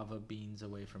to fava beans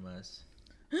away from us.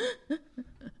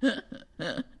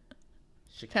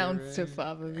 Pounds to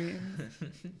fava beans.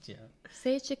 Yeah.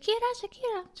 Say Shakira.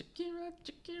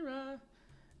 Shakira.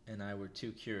 And I were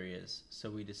too curious,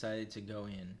 so we decided to go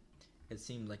in. It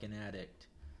seemed like an attic.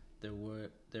 There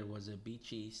was a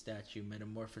beachy statue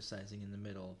metamorphosizing in the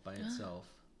middle by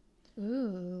itself.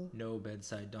 Ooh. No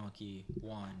bedside donkey,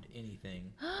 wand,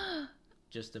 anything.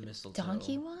 Just a mistletoe.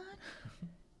 Donkey wand?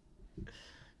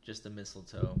 Just a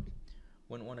mistletoe.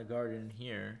 Wouldn't want a garden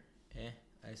here.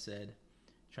 I said,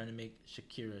 trying to make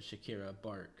Shakira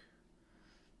bark.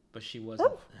 But she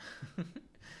wasn't.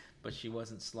 But she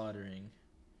wasn't slaughtering.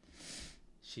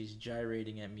 She's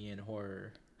gyrating at me in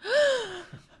horror.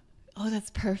 Oh, that's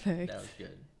perfect. That was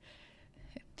good.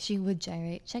 She would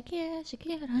gyrate. Shakira.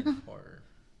 In horror.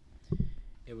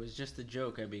 It was just a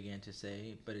joke, I began to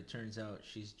say, but it turns out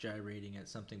she's gyrating at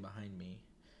something behind me.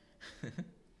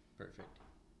 Perfect.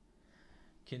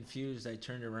 Confused, I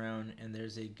turned around, and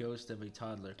there's a ghost of a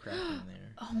toddler cracking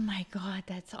there. Oh my god,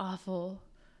 that's awful.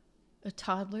 A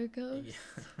toddler ghost? Yeah.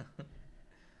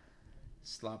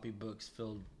 Sloppy books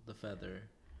filled the feather.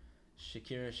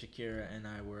 Shakira and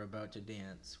I were about to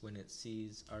dance when it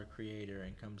sees our creator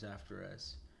and comes after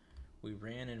us. We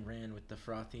ran and ran with the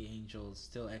frothy angels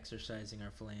still exercising our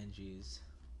phalanges.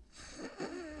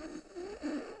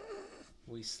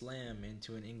 We slam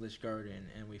into an English garden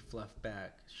and we fluff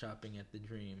back, shopping at the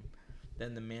dream.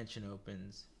 Then the mansion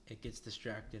opens. It gets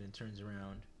distracted and turns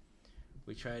around.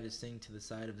 We try to sing to the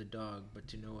side of the dog, but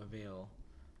to no avail.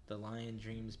 The lion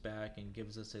dreams back and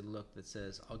gives us a look that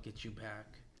says, "I'll get you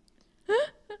back."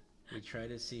 We try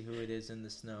to see who it is in the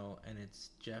snow, and it's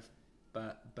Jeff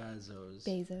Bezos.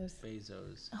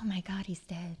 Oh my god, he's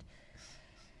dead.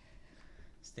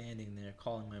 Standing there,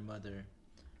 calling my mother.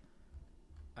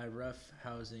 I rough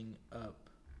housing up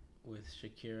with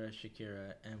Shakira,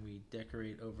 and we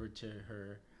decorate over to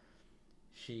her.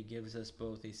 She gives us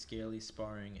both a scaly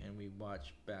sparring, and we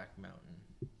watch Back Mountain.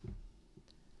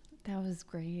 That was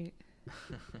great.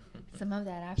 Some of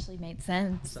that actually made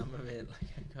sense. Some of it,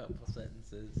 like a couple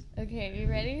sentences. Okay, you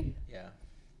ready? Yeah.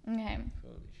 Okay.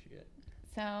 Holy shit.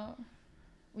 So,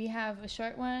 we have a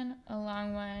short one, a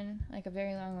long one, like a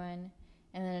very long one,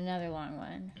 and then another long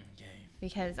one. Okay.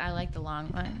 Because I like the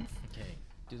long ones. Okay.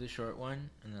 Do the short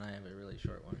one, and then I have a really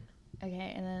short one.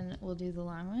 Okay, and then we'll do the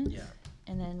long ones? Yeah.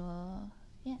 And then we'll...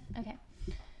 Yeah, okay.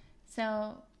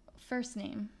 So, first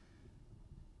name.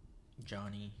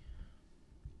 Johnny,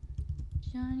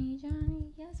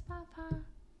 yes, Papa.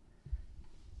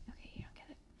 Okay, you don't get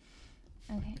it.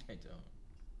 Okay, I don't.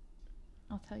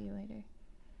 I'll tell you later.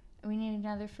 We need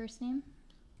another first name?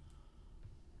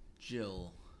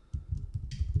 Jill.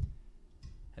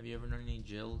 Have you ever known any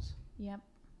Jills? Yep.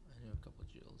 I know a couple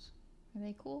Jills. Are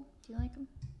they cool? Do you like them?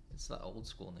 It's the old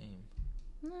school name.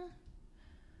 Nah.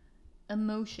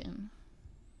 Emotion.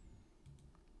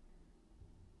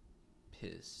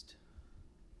 Pissed.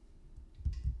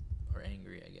 Or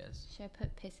angry, I guess. Should I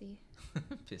put pissy?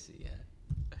 Pissy, yeah.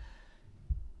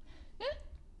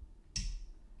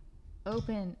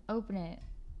 Open it.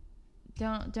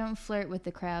 Don't flirt with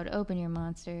the crowd. Open your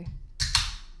monster.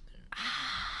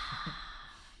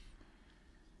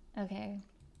 Okay.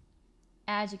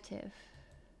 Adjective.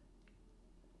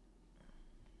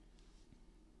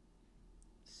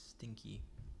 Stinky.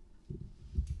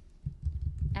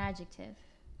 Adjective.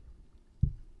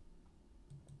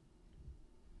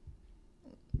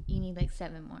 need like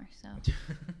 7 more. So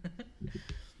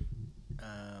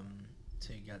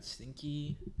So you got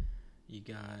Stinky, you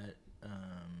got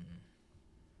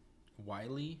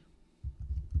Wiley,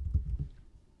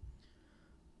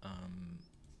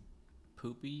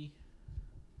 Poopy.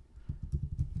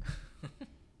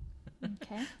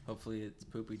 okay, Hopefully it's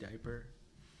Poopy Diaper.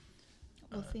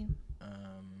 we'll see.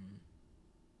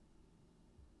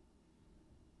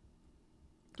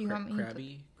 Do you want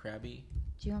me? Crabby.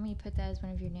 Do you want me to put that as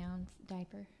one of your nouns?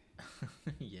 Diaper.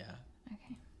 Yeah.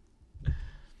 Okay.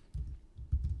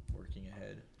 Working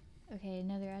ahead. Okay,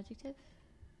 another adjective.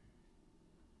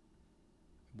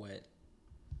 Wet.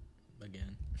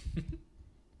 Again.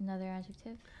 Another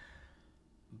adjective.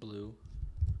 Blue.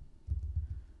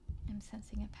 I'm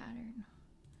sensing a pattern.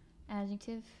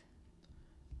 Adjective.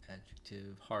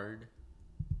 Adjective. Hard.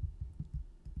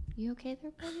 You okay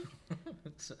there, buddy?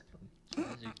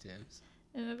 Adjectives.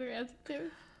 Another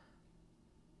adjective.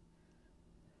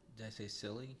 Did I say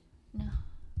silly? No.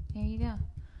 There you go.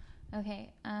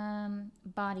 Okay.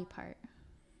 Body part.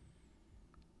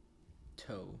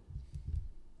 Toe.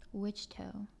 Which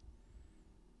toe?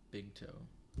 Big toe.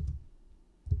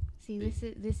 See,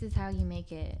 this is how you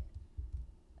make it.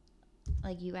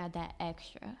 Like you add that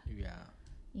extra. Yeah.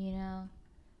 You know.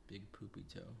 Big poopy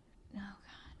toe. Oh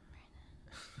God,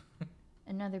 Brandon.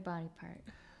 Another body part.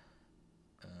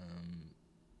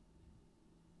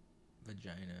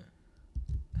 Vagina.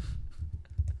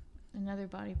 Another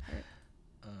body part.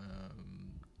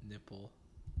 Nipple.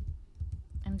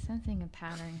 I'm sensing a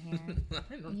pattern here.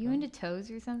 I don't Are you know. into toes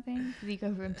or something? Did you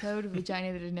go from toe to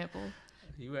vagina to nipple?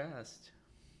 You asked.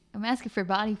 I'm asking for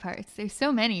body parts. There's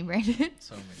so many, Brandon.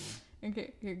 So many.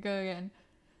 Okay, here, go again.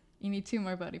 You need 2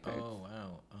 more body parts. Oh,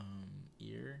 wow.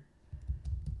 Ear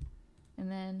And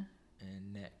then,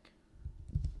 and neck.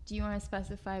 do you want to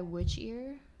specify which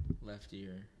ear? Left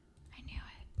ear. I knew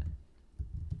it.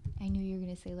 I knew you were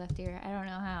going to say left ear. I don't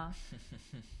know how.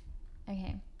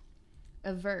 Okay.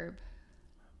 A verb.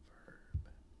 Verb.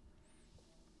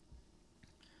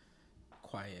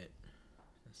 Quiet.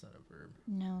 That's not a verb.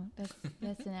 No,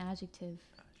 that's an adjective.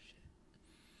 Oh, shit.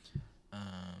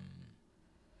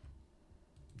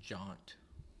 Jaunt.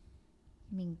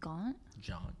 You mean gaunt?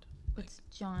 Jaunt. What's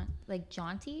jaunt? Like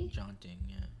jaunty? Jaunting,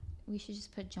 yeah. We should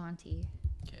just put jaunty.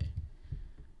 Okay.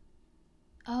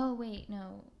 Oh, wait,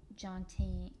 no.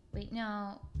 Jaunty. Wait,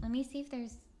 no. Let me see if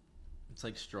there's... It's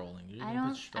like strolling. You I can put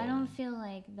don't strolling. feel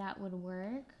like that would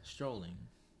work. Strolling.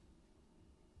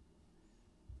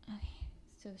 Okay,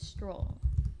 so stroll.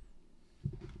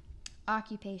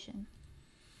 Occupation.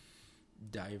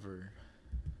 Diver.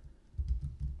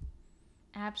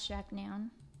 Abstract noun.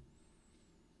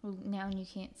 Well, noun you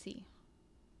can't see.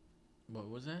 What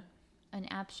was that? An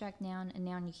abstract noun, a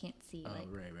noun you can't see. Oh, like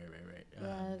right.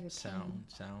 love or Sound. pain.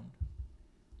 Sound.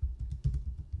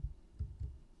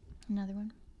 Another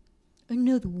one.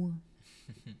 Another one.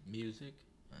 Music.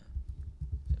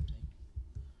 Same thing.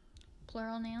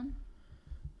 Plural noun.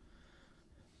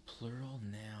 Plural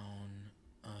noun.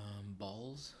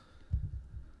 Balls.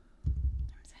 I'm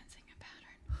sensing a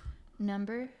pattern.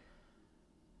 Number.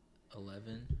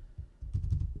 11.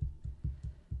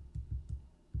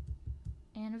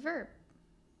 And a verb.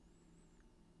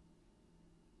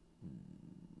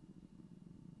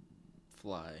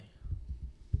 Fly.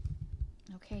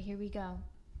 Okay, here we go.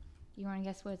 You want to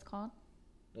guess what it's called?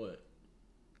 What?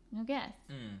 No guess.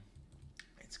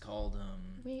 It's called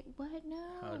Wait, what? No.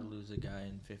 How to Lose a Guy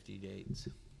in 50 Dates.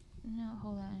 No,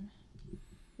 hold on.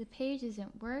 The page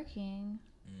isn't working.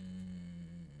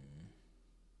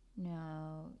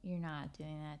 No, you're not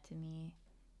doing that to me.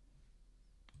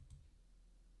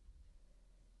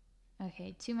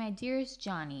 Okay, to my dearest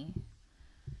Johnny.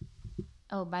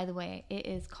 Oh, by the way, it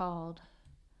is called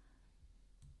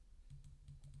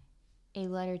A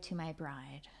Letter to My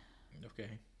Bride.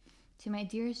 Okay. To my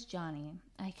dearest Johnny,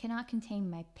 I cannot contain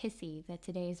my pissy that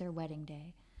today is our wedding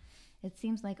day. It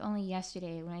seems like only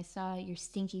yesterday when I saw your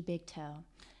stinky big toe.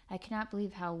 I cannot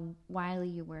believe how wily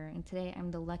you were, and today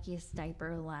I'm the luckiest diaper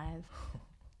alive.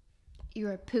 You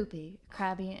are poopy,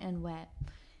 crabby, and wet,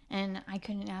 and I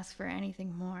couldn't ask for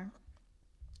anything more.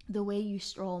 The way you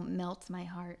stroll melts my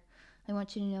heart. I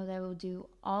want you to know that I will do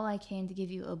all I can to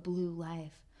give you a blue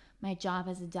life. My job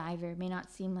as a diver may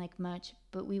not seem like much,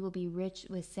 but we will be rich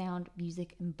with sound,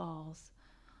 music, and balls.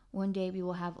 One day we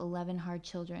will have 11 hard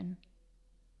children.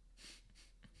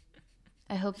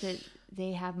 I hope that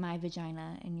they have my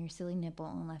vagina and your silly nipple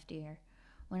and left ear.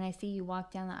 When I see you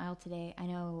walk down the aisle today, I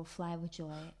know I will fly with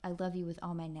joy. I love you with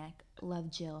all my neck. Love,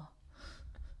 Jill.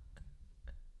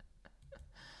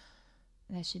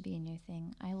 That should be a new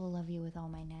thing. I will love you with all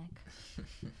my neck.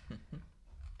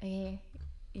 Okay,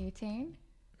 Your turn.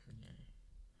 Okay.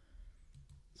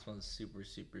 This one's super,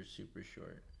 super, super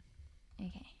short.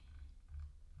 Okay.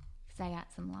 Because I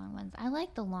got some long ones. I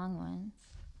like the long ones.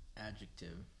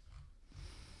 Adjective.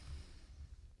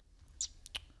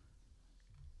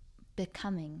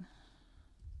 Becoming.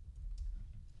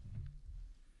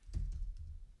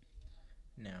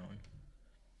 Noun.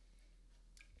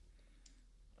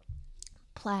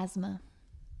 Plasma.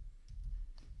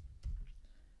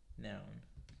 Noun.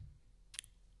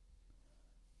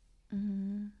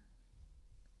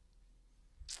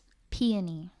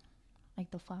 Peony.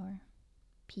 Like the flower.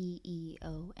 Peony.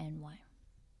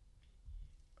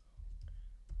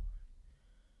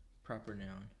 Proper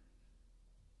noun.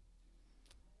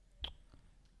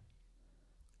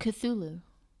 Cthulhu.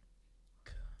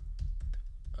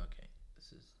 Okay,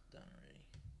 this is done already.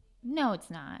 No, it's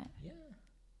not. Yeah.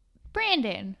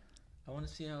 Brandon. I want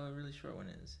to see how a really short one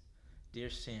is. Dear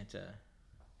Santa.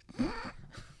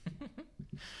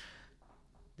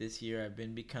 This year I've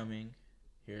been becoming.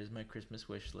 Here's my Christmas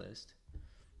wish list.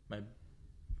 My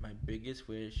biggest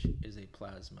wish is a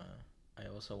plasma. I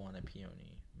also want a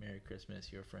peony. Merry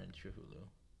Christmas, your friend Cthulhu.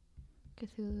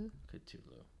 Cthulhu.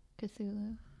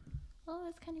 Oh,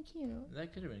 that's kind of cute.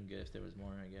 That could have been good if there was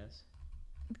more, I guess.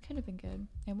 It could have been good.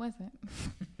 It wasn't.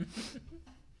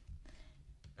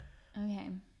 Okay.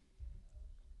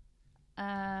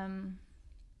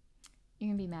 You're going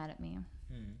to be mad at me.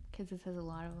 Because this has a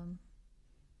lot of them.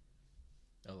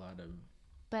 A lot of...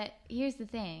 But here's the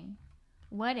thing.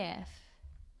 What if,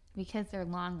 because they're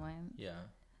long ones, Yeah.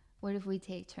 what if we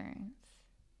take turns?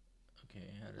 Okay,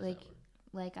 how does that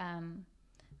work?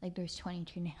 Like there's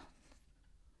 22 nouns.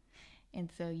 And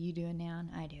so you do a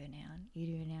noun, I do a noun. You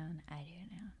do a noun, I do a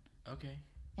noun. Okay.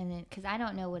 And then, because I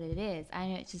don't know what it is.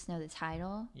 Just know the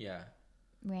title. Yeah.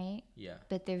 Right? Yeah.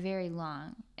 But they're very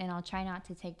long. And I'll try not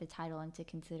to take the title into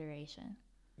consideration.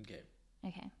 Okay.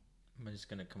 Okay. I'm just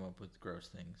going to come up with gross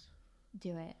things.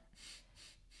 Do it.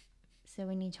 So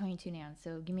we need 22 nouns.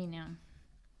 So give me a noun.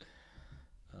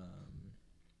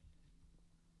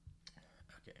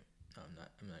 Okay. No, I'm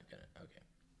not going to. Okay.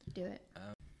 Do it.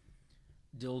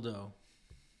 Dildo.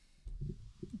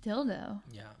 Dildo.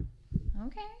 Yeah.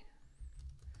 Okay.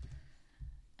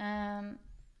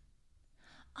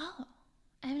 Oh,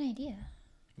 I have an idea.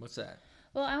 What's that?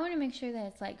 Well, I want to make sure that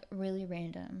it's like really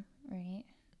random, right?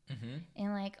 Mm-hmm.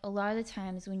 And like a lot of the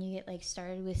times when you get like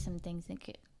started with some things,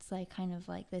 it's like kind of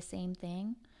like the same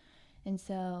thing. And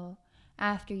so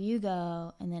after you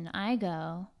go and then I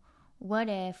go, what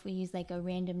if we use like a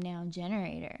random noun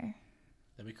generator?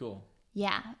 That'd be cool.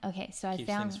 Yeah. Okay. So I Keeps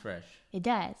found things fresh. It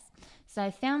does. So I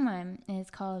found one, and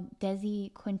it's called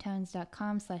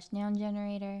desiquintons.com/noun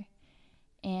generator,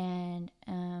 and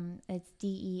it's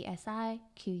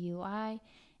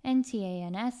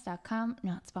DESIQUINTANS.com.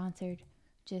 Not sponsored,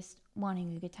 just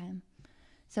wanting a good time.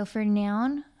 So for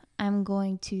noun, I'm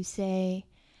going to say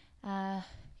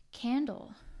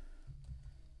candle.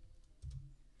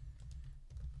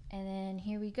 And then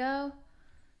here we go.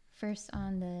 First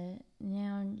on the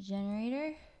noun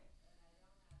generator.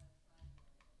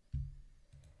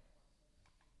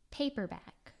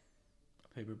 Paperback.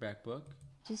 Paperback book?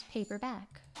 Just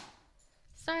paperback.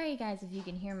 Sorry, guys, if you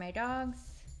can hear my dogs.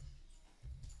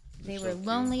 They were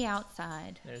lonely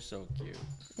outside. They're so cute.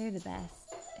 They're the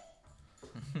best.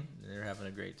 They're having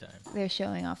a great time. They're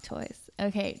showing off toys.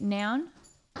 Okay, noun.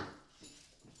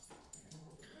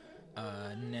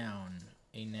 Noun.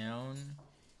 A noun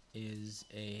is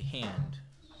a hand.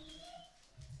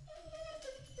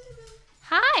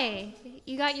 Hi!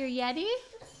 You got your Yeti?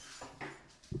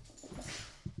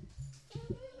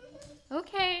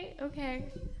 Okay.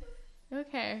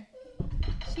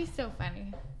 She's so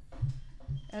funny.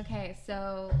 Okay,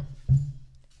 so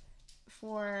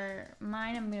for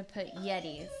mine, I'm going to put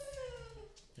Yetis.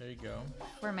 There you go.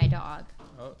 For my dog.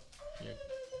 Oh, yeah.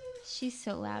 She's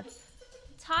so loud.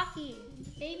 Talkie,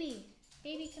 baby,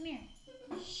 come here.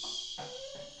 Shh.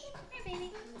 Come here,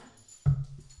 baby. Come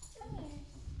here.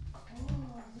 Oh, good.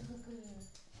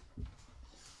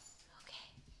 Okay.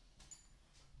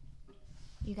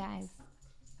 You guys,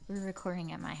 we're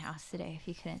recording at my house today, if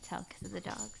you couldn't tell, because of the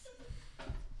dogs.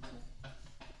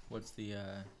 What's the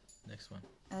next one?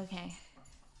 Okay.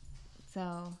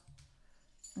 So,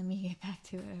 let me get back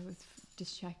to it. I was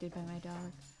distracted by my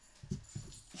dog.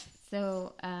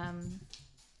 So,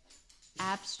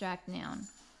 abstract noun.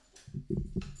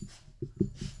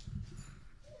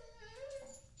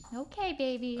 Okay,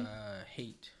 baby.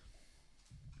 Hate.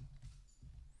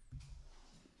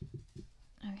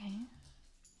 Okay.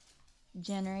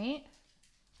 Generate.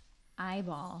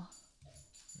 Eyeball.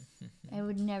 I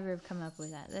would never have come up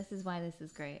with that. This is why this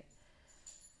is great.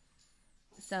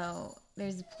 So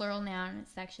there's a plural noun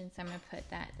section, so I'm going to put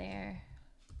that there.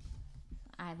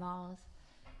 Eyeballs.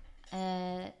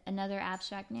 Another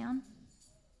abstract noun.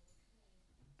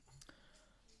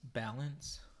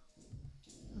 Balance.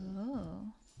 Oh.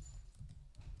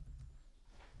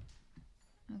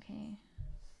 Okay.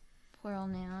 Plural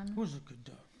noun. Who's a good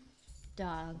dog?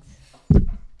 Dogs.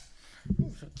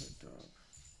 Who's a good dog?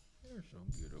 You're so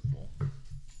beautiful.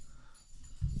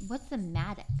 What's a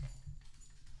mattock?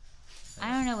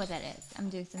 I don't know what that is. I'm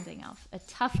doing something else. A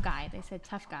tough guy. They said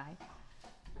tough guy.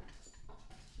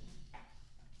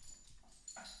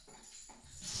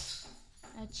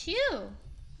 A chew.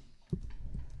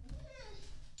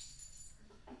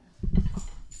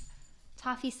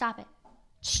 Toffee, stop it.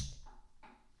 Shh.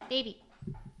 Baby.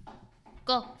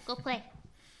 Go play.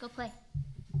 Go play.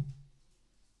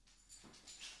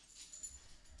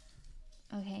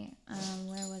 Okay,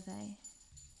 where was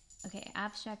I? Okay,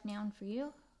 abstract noun for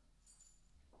you.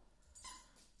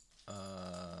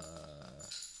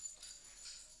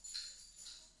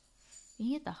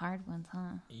 You get the hard ones,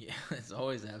 huh? Yeah, it's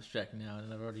always abstract now,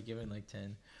 and I've already given like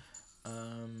 10.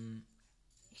 You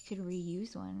could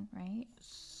reuse one, right?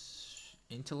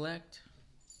 Intellect.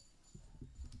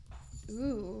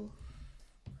 Ooh.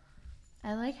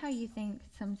 I like how you think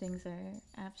some things are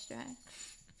abstract.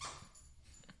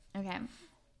 Okay.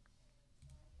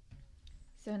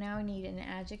 So now we need an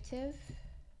adjective.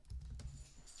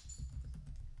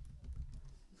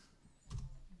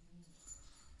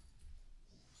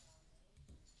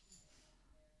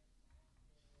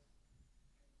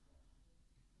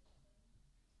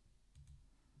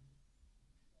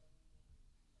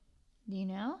 Do you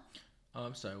know? Oh,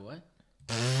 I'm sorry, what?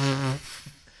 I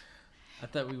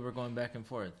thought we were going back and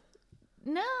forth.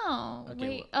 No. Okay,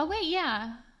 wait. Oh, wait,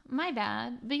 yeah. My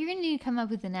bad. But you're going to need to come up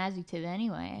with an adjective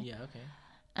anyway. Yeah, okay.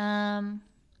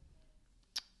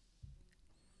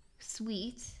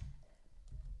 Sweet.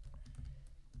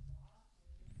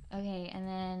 Okay, and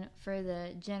then for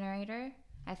the generator,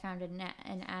 I found an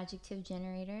adjective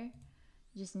generator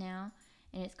just now,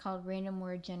 and it's called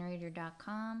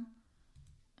randomwordgenerator.com.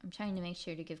 I'm trying to make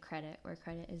sure to give credit where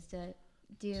credit is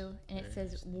due, and it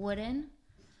says wooden.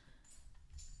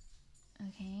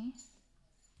 Okay.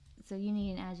 So you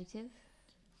need an adjective.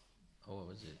 Oh, what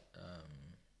was it?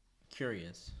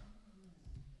 Curious.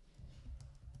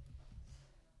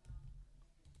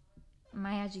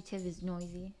 My adjective is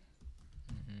noisy.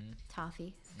 Mm-hmm.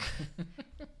 Toffee.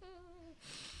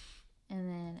 And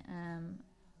then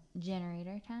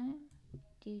generator time.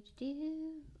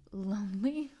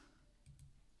 Lonely.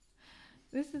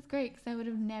 This is great because I would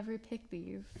have never picked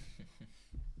these.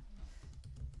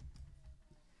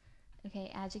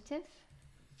 Okay, adjective.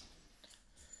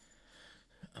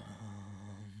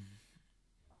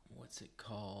 What's it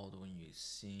called when you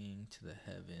sing to the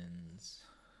heavens?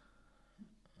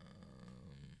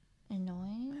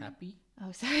 Annoying. Happy?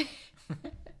 Oh, sorry.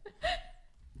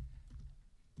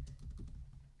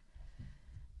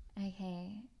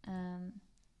 Okay.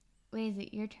 Wait, is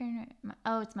it your turn?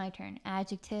 Oh, it's my turn.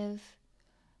 Adjective.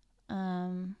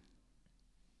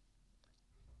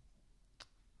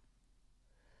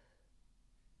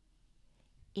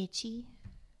 Itchy.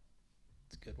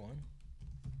 It's a good one.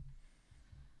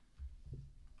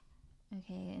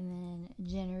 Okay, and then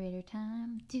generator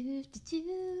time.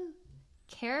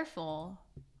 Careful.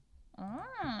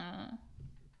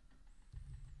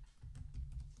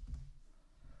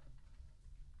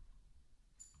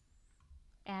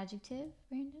 Adjective,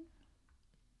 Brandon?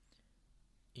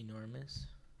 Enormous.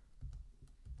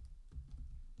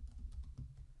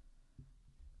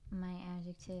 My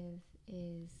adjective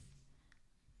is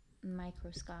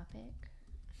microscopic.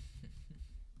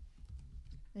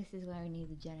 This is why we need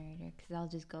the generator, because I'll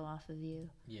just go off of you.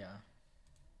 Yeah.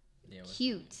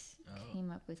 Cute. Oh. Came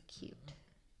up with cute.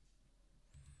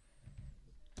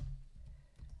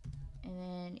 And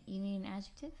then you need an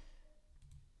adjective?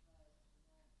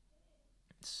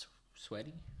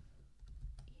 Sweaty.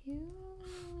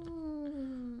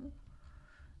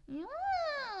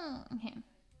 Okay.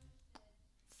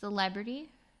 Celebrity.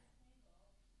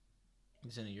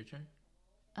 Isn't it your turn?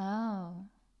 Oh.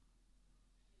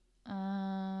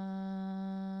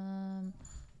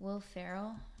 Will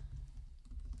Ferrell.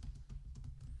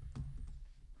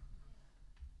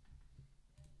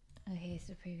 Okay,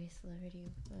 so previous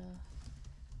celebrity, Will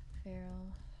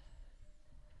Ferrell.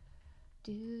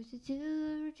 Do.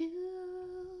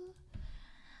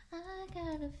 I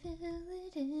gotta feel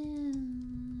it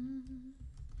in.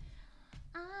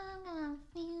 I gotta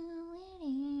feel it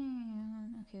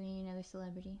in. Okay, we need another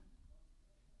celebrity.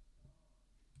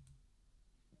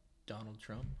 Donald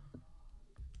Trump.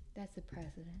 That's the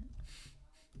president.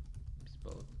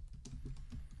 both.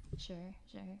 Sure.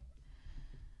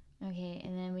 Okay,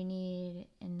 and then we need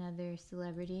another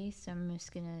celebrity. So I'm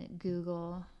just gonna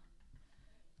Google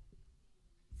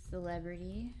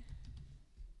celebrity.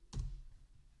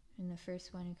 And the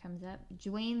first one who comes up,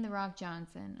 Dwayne The Rock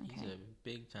Johnson. Okay. He's a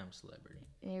big time celebrity.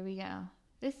 There we go.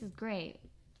 This is great.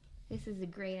 This is a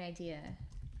great idea.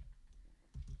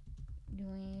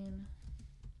 Dwayne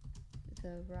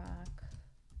The Rock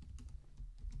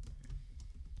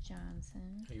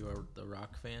Johnson. Are you a The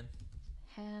Rock fan?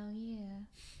 Hell yeah.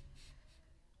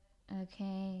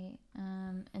 Okay,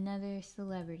 another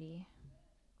celebrity.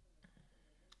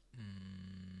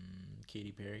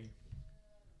 Katy Perry.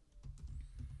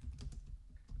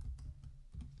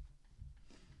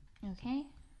 Okay,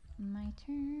 my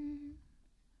turn.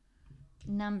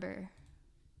 Number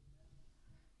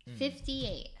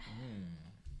 58.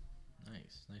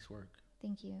 Nice work.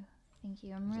 Thank you.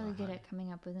 I'm Was really that good high? at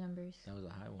coming up with numbers. That was a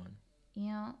high one. You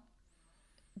know,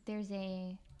 there's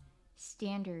a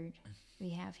standard we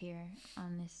have here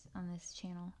on this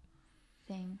channel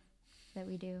thing that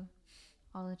we do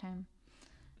all the time.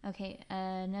 Okay,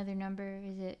 another number.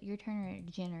 Is it your turn or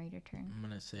generator turn? I'm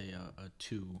gonna say a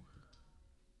 2.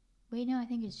 Wait, no, I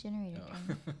think it's generator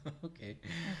turn. Okay. Okay,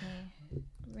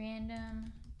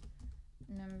 random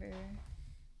number.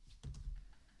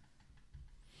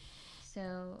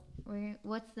 So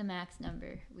what's the max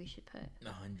number we should put?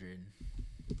 100.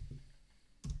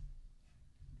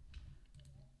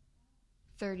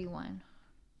 31.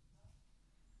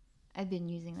 I've been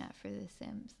using that for The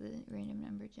Sims, the random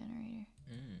number generator.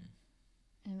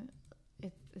 And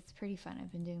it's pretty fun.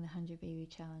 I've been doing the 100 baby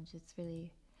challenge. It's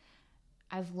really...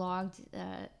 I've logged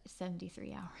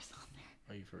 73 hours on there.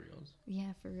 Are you for reals?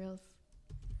 Yeah, for reals.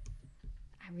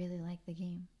 I really like the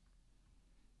game.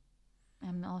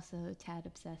 I'm also a tad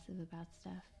obsessive about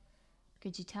stuff.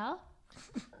 Could you tell?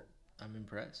 I'm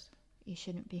impressed. You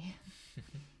shouldn't be.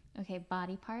 Okay,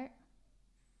 body part.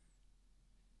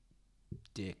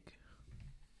 Dick.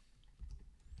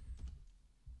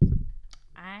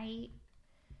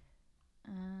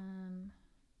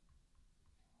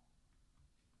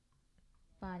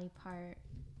 Body part,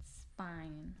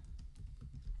 spine.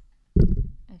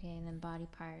 Okay, and then body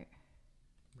part.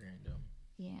 Random.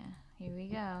 Yeah, here we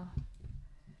go.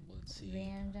 Let's see.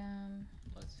 Random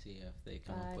Let's see if they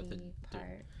come up with a body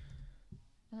part.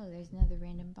 Oh, there's another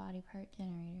random body part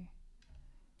generator.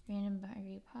 Random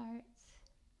body parts.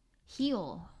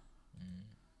 Heel.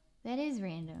 That is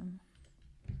random.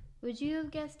 Would you have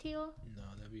guessed heel? No,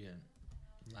 that'd be a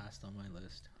last on my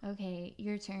list. Okay,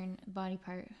 your turn. Body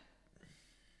part.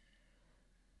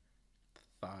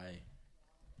 Thigh.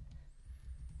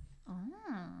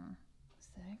 Oh,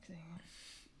 sexy.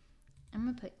 I'm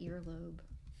gonna put earlobe.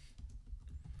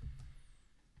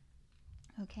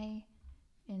 Okay,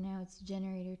 and now it's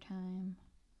generator time.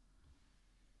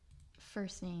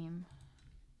 First name.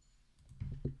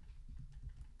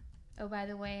 Oh, by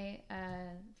the way,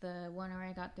 the one where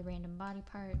I got the random body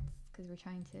parts, because we're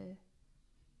trying to,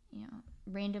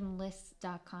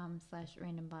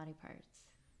 randomlists.com/random body parts.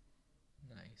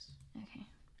 Nice. Okay.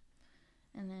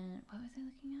 And then, what was I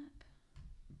looking up?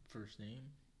 First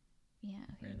name. Yeah,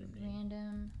 okay.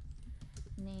 Random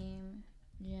name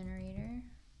generator.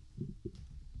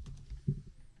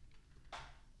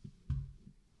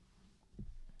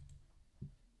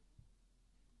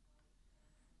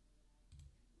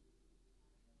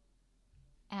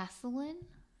 Asselin?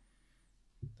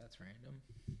 That's random.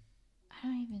 I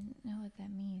don't even know what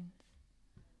that means.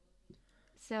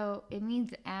 So it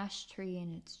means ash tree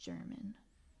and it's German.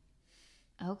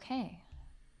 Okay.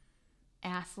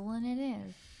 Asselin it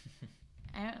is.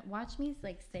 Watch me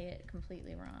say it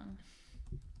completely wrong.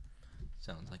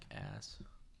 Sounds like ass.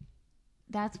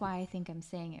 That's why I think I'm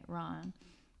saying it wrong.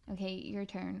 Okay, your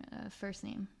turn. First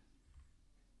name.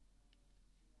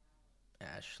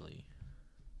 Ashley.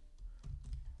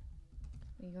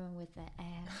 We're going with the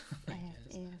ass. Ass.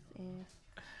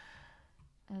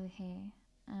 Okay.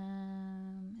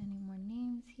 Any more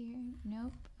names here?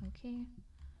 Nope. Okay.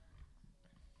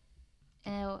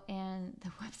 Oh, and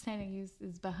the website I use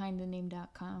is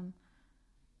behindthename.com.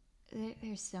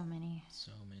 There's so many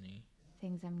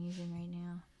things I'm using right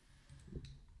now.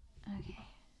 Okay.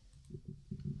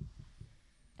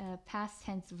 Past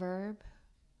tense verb.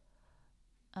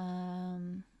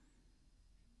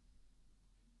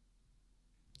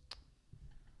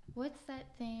 What's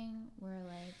that thing where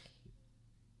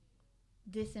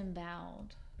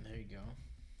disemboweled? There you go.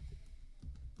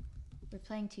 We're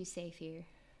playing too safe here.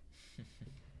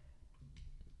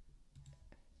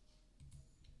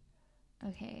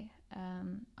 Okay.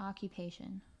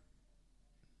 Occupation.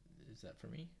 Is that for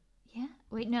me? Yeah.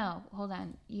 Wait, no. Hold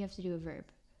on. You have to do a verb.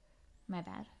 My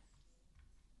bad.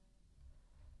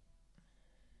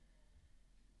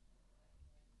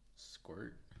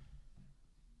 Squirt.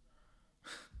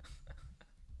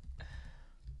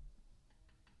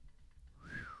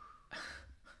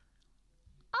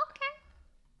 Okay.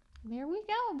 There we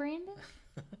go, Brandon.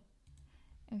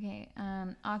 Okay.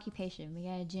 Occupation. We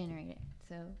gotta generate it.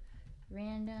 So,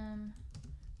 random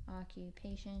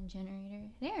occupation generator.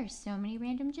 There are so many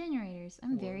random generators.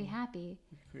 I'm very happy.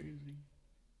 Crazy.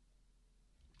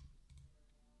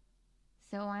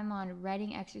 So I'm on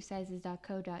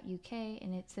writingexercises.co.uk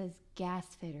and it says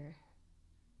gas fitter.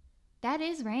 That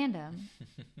is random.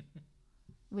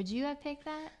 Would you have picked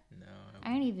that? No. I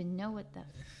don't even know what the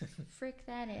frick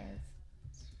that is.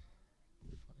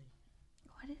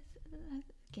 What is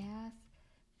gas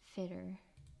fitter?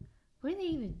 What do they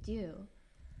even do?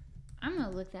 I'm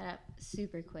gonna look that up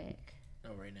super quick.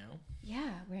 Oh, right now?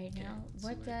 Yeah, right Okay, now. let's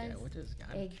What see does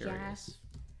I'm a curious. gas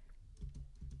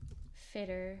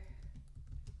fitter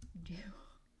do?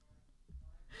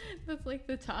 That's like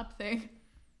the top thing.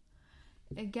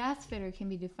 A gas fitter can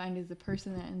be defined as a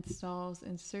person that installs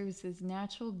and services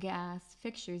natural gas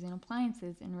fixtures and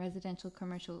appliances in residential,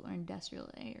 commercial, or industrial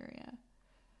area.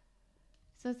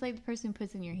 So it's like the person who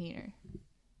puts in your heater.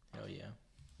 Oh yeah,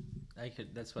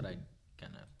 That's what I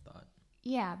kind of thought.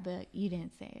 Yeah, but you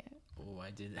didn't say it. Oh, I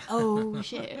did. Oh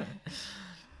shit.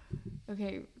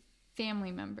 Okay,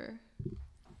 family member.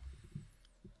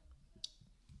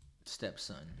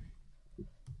 Stepson.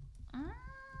 Ah.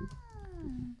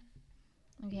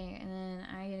 Okay, and then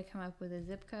I gotta come up with a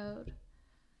zip code.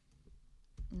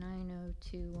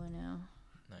 90210.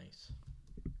 Nice.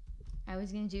 I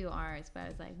was gonna do ours, but I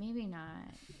was like, maybe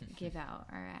not give out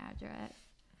our address.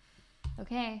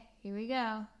 Okay, here we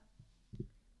go.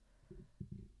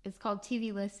 It's called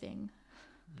TV listing.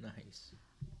 Nice.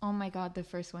 Oh my god, the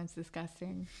first one's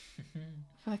disgusting.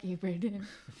 Fuck you, Brandon.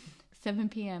 7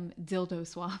 p.m. dildo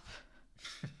swap.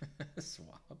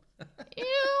 Swap. Ew.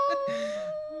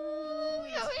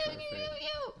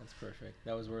 That's perfect.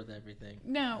 That was worth everything.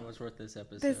 No. It was worth this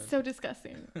episode. That's so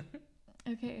disgusting.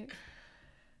 Okay.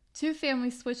 Two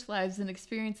families switch lives and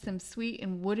experience some sweet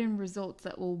and wooden results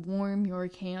that will warm your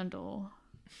candle.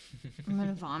 I'm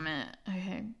gonna vomit.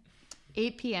 Okay.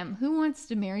 8 p.m. Who wants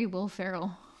to marry Will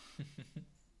Ferrell?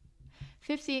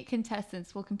 58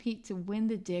 contestants will compete to win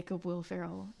the dick of Will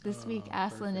Ferrell. This week,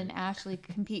 Ashlyn and Ashley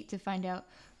compete to find out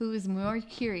who is more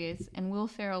curious, and Will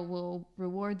Ferrell will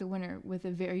reward the winner with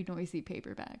a very noisy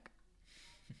paper bag.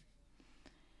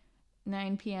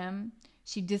 9 p.m.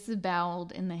 She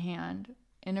disemboweled in the hand.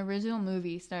 An original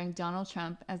movie starring Donald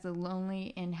Trump as a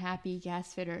lonely and happy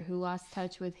gas fitter who lost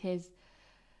touch with his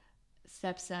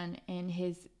stepson in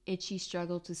his itchy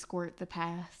struggle to squirt the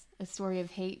past. A story of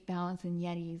hate, balance, and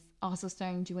yetis. Also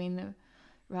starring Dwayne The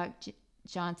Rock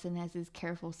Johnson as his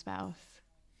careful spouse.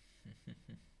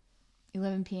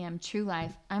 11 p.m. True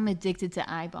life. I'm addicted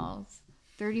to eyeballs.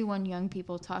 31 young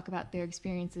people talk about their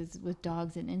experiences with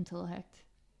dogs and intellect.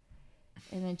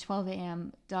 And then 12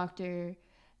 a.m. Dr.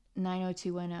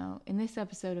 90210. In this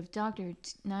episode of Dr.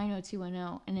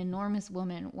 90210, an enormous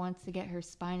woman wants to get her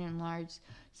spine enlarged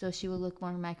so she will look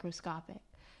more microscopic.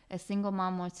 A single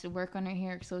mom wants to work on her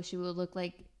hair so she will look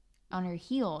like on her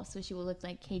heel so she will look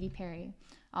like Katy Perry.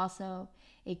 Also,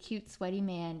 a cute sweaty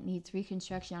man needs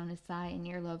reconstruction on his thigh and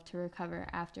earlobe to recover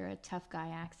after a tough guy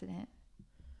accident.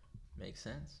 Makes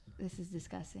sense. This is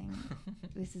disgusting.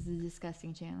 This is a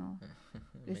disgusting channel.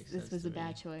 This was a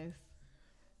bad choice.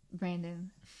 Brandon.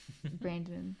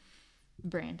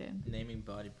 Naming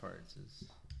body parts is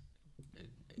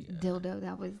dildo.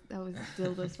 That was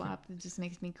dildo swap. It just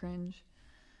makes me cringe.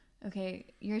 Okay,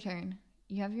 your turn.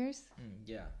 You have yours?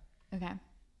 Yeah. Okay.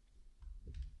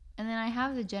 And then I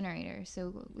have the generator,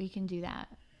 so we can do that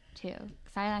too.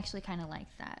 Because I actually kind of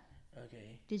liked that.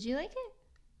 Okay. Did you like it?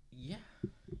 Yeah.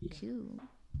 Cool.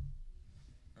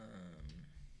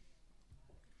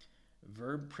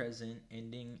 Verb present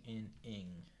ending in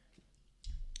ing.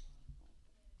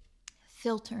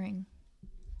 Filtering.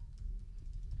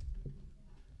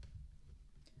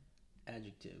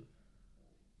 Adjective.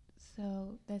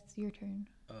 So that's your turn.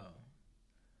 Oh.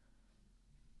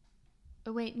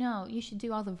 Oh wait, no, you should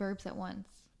do all the verbs at once.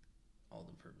 All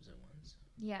the verbs at once.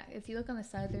 Yeah, if you look on the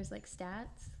side, there's like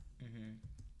stats.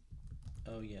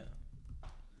 Oh yeah.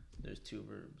 There's two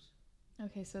verbs.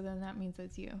 Okay, so then that means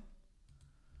it's you.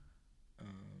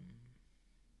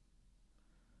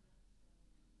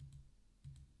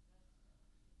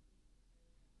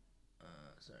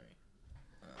 Sorry.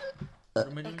 What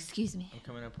am I doing? Excuse me. I'm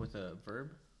coming up with a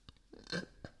verb.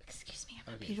 Excuse me,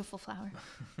 I'm a beautiful flower.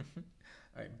 All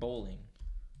right, bowling.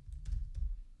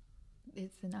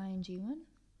 It's an ing one?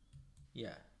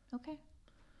 Yeah. Okay.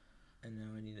 And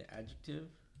now I need an adjective.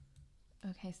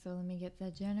 Okay, so let me get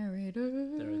the generator.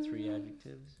 There are 3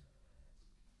 adjectives.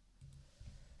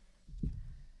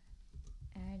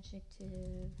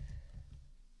 Adjective.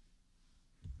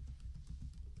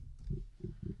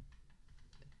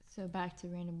 So back to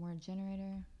random word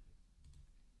generator.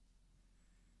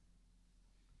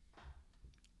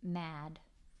 Mad.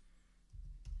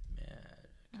 Mad.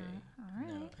 Okay. All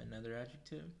right. Now another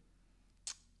adjective.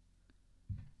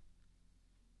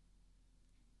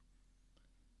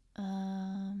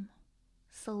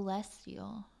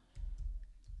 Celestial.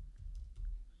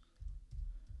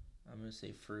 I'm gonna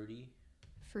say fruity.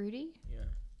 Fruity? Yeah.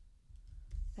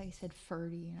 I thought you said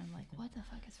furry, and I'm like, what the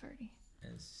fuck is furry?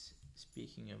 And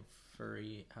speaking of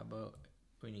furry, how about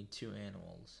we need 2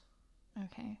 animals?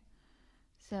 Okay.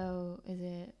 So is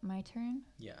it my turn?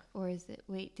 Yeah. Or is it,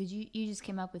 wait, you just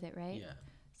came up with it, right? Yeah.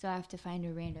 So I have to find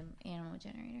a random animal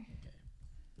generator. Okay.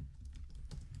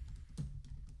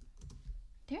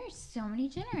 There are so many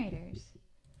generators.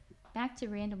 Back to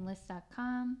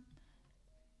randomlist.com.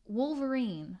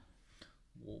 Wolverine.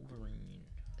 Wolverine.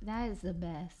 That is the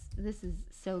best. This is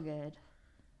so good.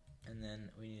 And then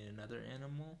we need another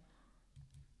animal.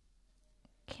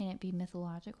 Can it be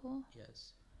mythological?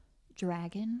 Yes.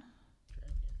 Dragon.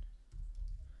 Dragon.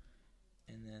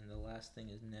 And then the last thing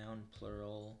is noun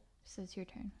plural. So it's your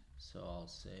turn. So I'll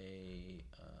say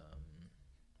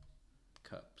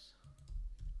cups.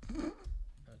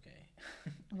 Okay.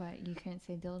 What, you couldn't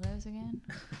say dildos again?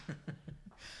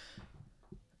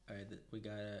 All right,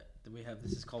 we have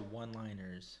this is called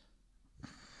one-liners.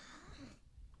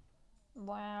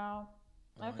 Wow.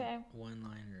 Okay.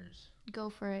 One-liners. Go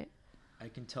for it. I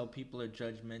can tell people are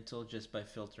judgmental just by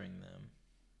filtering them.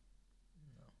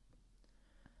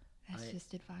 That's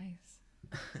just advice.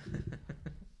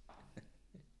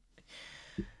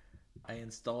 I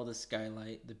installed a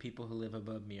skylight. The people who live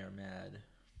above me are mad.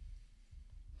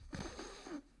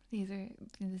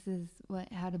 This is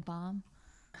what, how to bomb?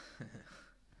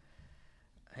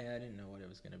 Hey, I didn't know what it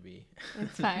was going to be.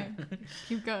 It's fine.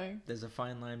 Keep going. There's a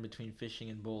fine line between fishing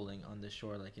and bowling on the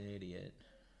shore like an idiot.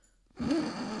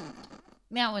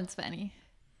 That one's funny.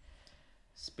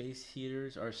 Space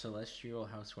heaters are celestial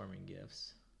housewarming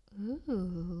gifts.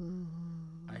 Ooh.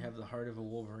 I have the heart of a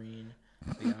Wolverine,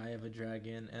 the eye of a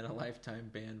dragon, and a lifetime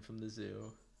ban from the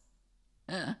zoo.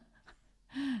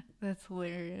 That's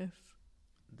hilarious.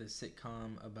 The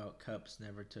sitcom about cups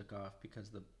never took off because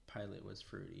the pilot was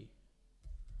fruity.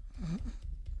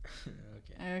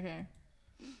 Okay.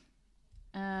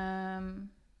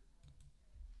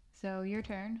 So your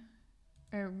turn.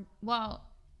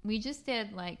 We just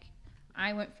did like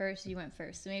I went first, you went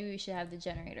first. So maybe we should have the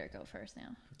generator go first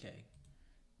now. Okay.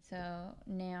 So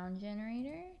noun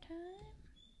generator time.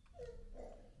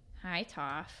 Hi,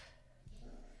 Toph.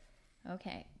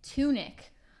 Okay.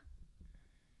 Tunic.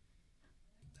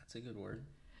 That's a good word.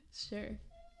 Sure.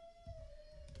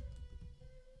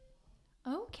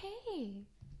 Okay.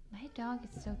 My dog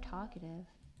is so talkative.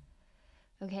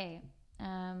 Okay.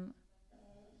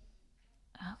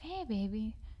 Okay,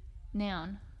 baby.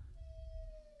 Noun.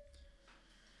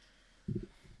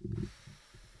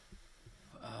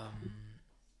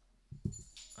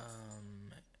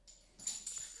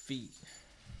 Feet.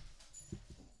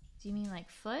 Do you mean like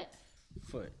foot?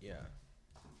 Foot, yeah.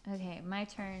 Okay, my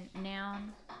turn.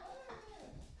 Noun.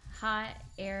 Hot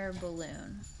air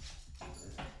balloon.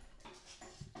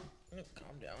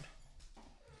 Calm down.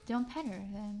 Don't pet her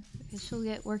then, because she'll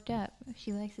get worked up.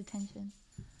 She likes attention.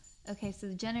 Okay, so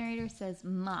the generator says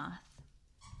moth.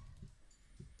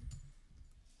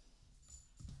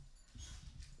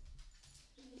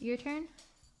 Your turn?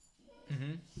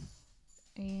 Mm-hmm.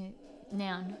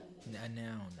 Noun. A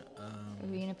noun. Are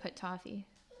we gonna put Toffee?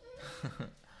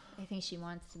 I think she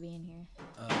wants to be in here.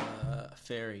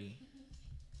 Fairy.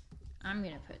 I'm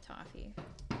gonna put Toffee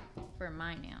for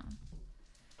my noun.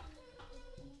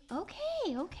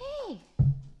 Okay.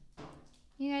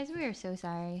 You guys, we are so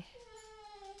sorry.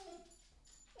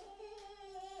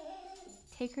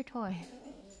 Take her toy.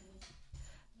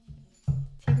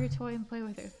 Take her toy and play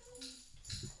with her.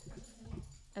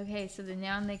 Okay, so the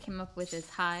noun they came up with is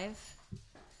hive.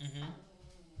 Mm-hmm.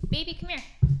 Baby, come here.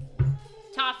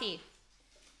 Toffee.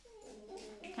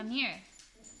 Come here.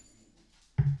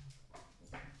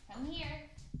 Come here.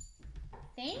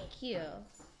 Thank you.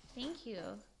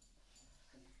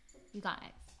 You guys,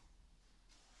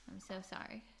 I'm so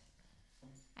sorry.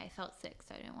 I felt sick,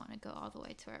 so I didn't want to go all the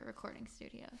way to our recording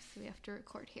studio, so we have to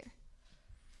record here.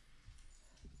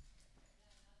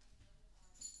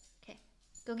 Okay,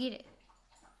 go get it.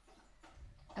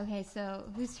 Okay, so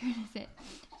whose turn is it?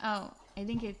 Oh, I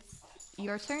think it's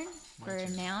your turn My for a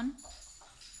turn. noun.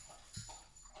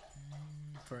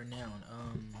 For a noun,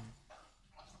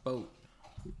 boat.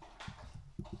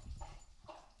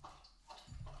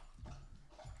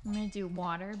 I'm gonna do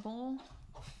water bowl.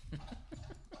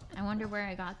 I wonder where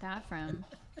I got that from.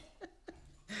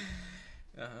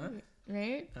 Uh-huh.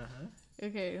 Right? Uh-huh.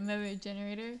 Okay, another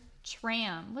generator.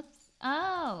 Tram.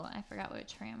 Oh, I forgot what a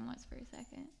tram was for a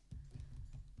second.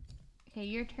 Okay,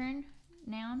 your turn.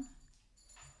 Noun.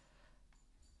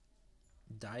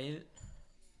 Diet.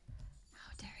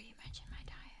 How dare you mention my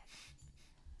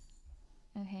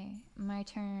diet? Okay, my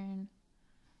turn.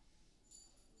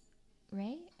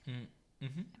 Right? Mm-hmm.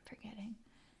 I'm forgetting.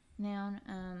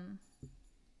 Noun.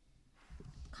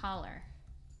 Collar.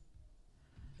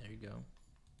 There you go.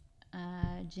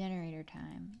 Generator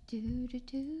time. Do do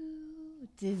do.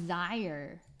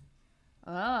 Desire.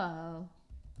 Oh.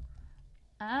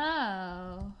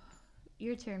 Oh.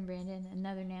 Your turn, Brandon.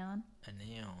 Another noun. A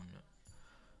noun.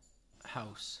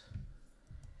 House.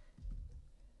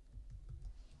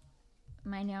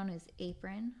 My noun is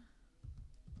apron.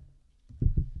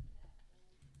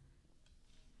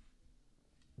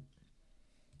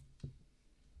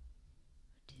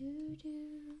 Do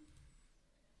do.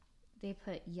 They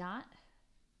put yacht.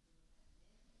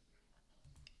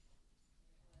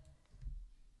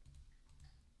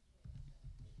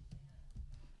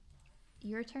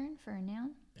 Your turn for a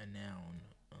noun. A noun.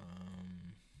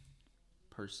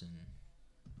 Person.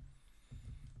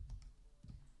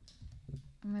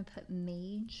 I'm gonna put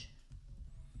mage.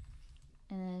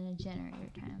 And then a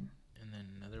generator time. And then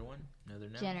another one. Another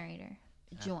noun. Generator.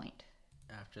 Joint.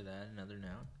 After that, another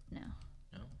noun. No.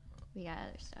 No. We got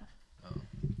other stuff. Oh.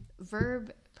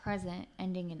 Verb present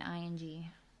ending in ing.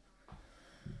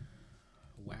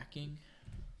 Whacking.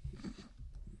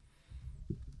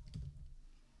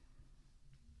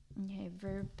 Okay,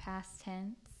 verb past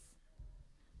tense.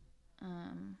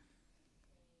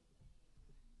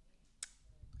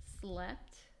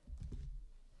 Slept.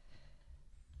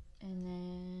 And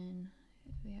then,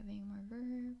 do we have any more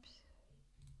verbs?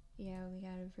 Yeah, we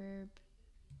got a verb.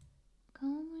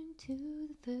 Going to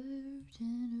the verb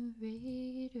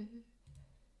generator.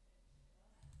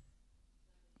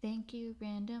 Thank you,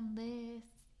 random list.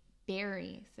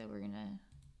 Bury. So we're gonna.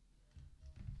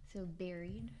 So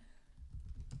buried.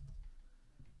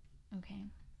 Okay.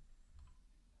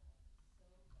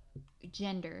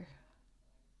 Gender.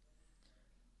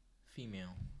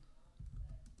 Female.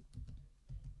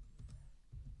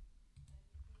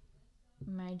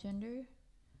 My gender.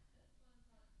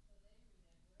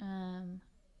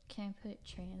 Can I put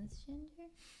transgender?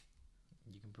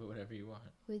 You can put whatever you want.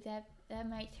 Would that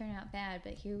might turn out bad,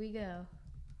 but here we go.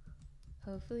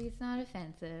 Hopefully it's not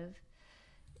offensive.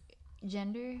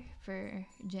 Gender for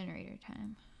generator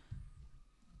time.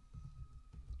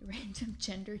 Random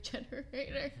gender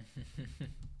generator.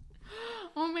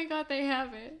 Oh my god, they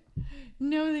have it.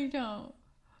 No, they don't.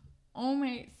 Oh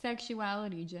my,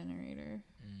 sexuality generator.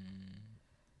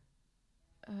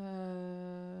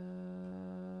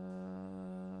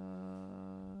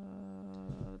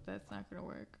 That's not gonna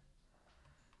work.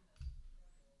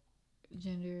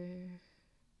 Gender.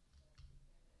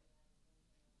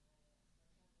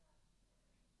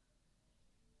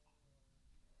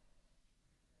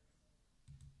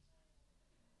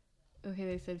 Okay,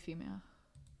 they said female.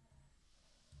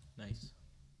 Nice.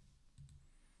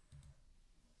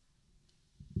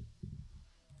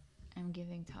 I'm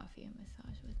giving Toffee a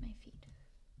massage with my feet.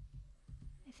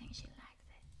 I think she likes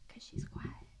it because she's quiet.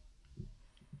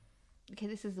 Okay,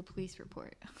 this is the police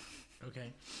report.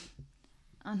 Okay.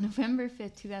 On November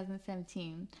 5th,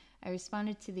 2017, I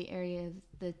responded to the area of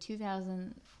the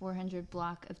 2400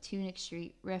 block of Tunic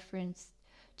Street reference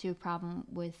to a problem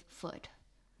with foot.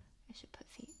 I should put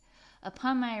feet.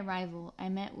 Upon my arrival, I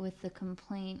met with the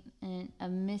complainant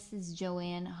of Mrs.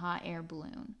 Joanne Hot Air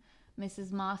Balloon.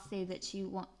 Mrs. Moss said that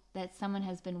that someone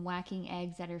has been whacking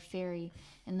eggs at her ferry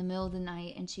in the middle of the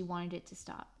night and she wanted it to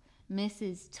stop.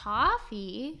 Mrs.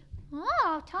 Toffee,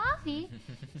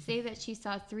 say that she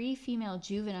saw 3 female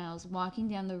juveniles walking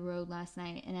down the road last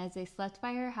night, and as they slept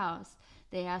by her house,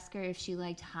 they asked her if she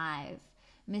liked Hive.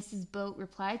 Mrs. Boat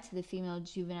replied to the female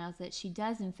juveniles that she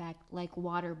does in fact like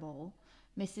Water Bowl.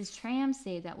 Mrs. Tram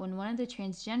said that when one of the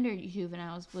transgender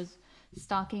juveniles was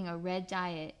stalking a red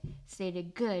diet,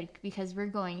 stated, "Good, because we're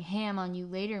going ham on you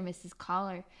later." Mrs.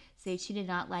 Collar said she did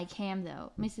not like ham,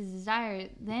 though. Mrs. Desire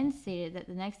then stated that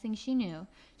the next thing she knew,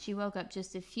 she woke up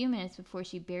just a few minutes before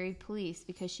she buried police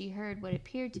because she heard what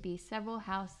appeared to be several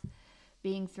houses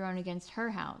being thrown against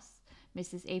her house.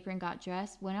 Mrs. Apron got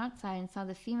dressed, went outside, and saw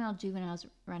the female juveniles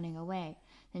running away.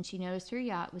 Then she noticed her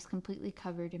yacht was completely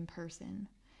covered in person.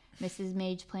 Mrs.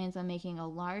 Mage plans on making a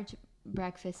large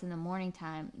breakfast in the morning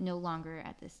time, no longer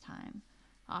at this time.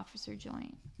 Officer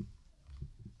Joint.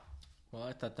 Well,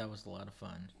 I thought that was a lot of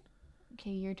fun.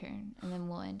 Okay, your turn, and then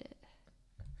we'll end it.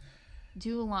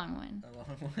 Do a long one. A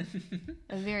long one?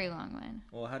 A very long one.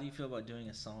 Well, how do you feel about doing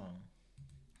a song?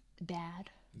 Bad.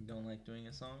 You don't like doing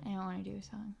a song? I don't want to do a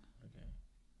song. Okay.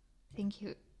 Thank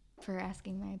you for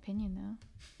asking my opinion,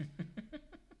 though.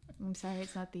 I'm sorry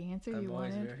it's not the answer you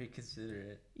wanted. I'm always very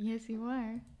considerate. Yes, you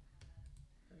are.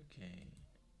 Okay.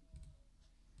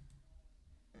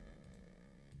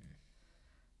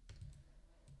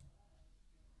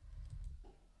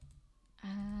 I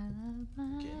love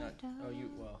my Okay, not. dog. Oh,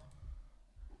 you. Well,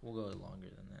 we'll go longer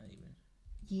than that even.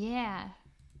 Yeah.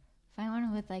 Find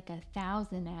one with like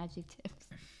 1,000 adjectives.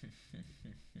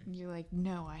 You're like,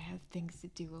 no, I have things to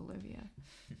do, Olivia.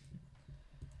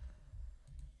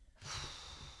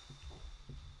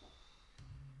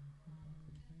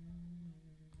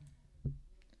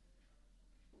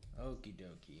 Okie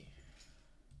dokie.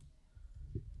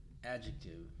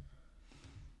 Adjective.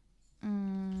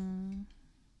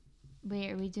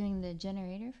 Wait, are we doing the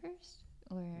generator first?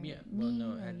 Or Yeah, me well,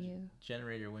 no. or you?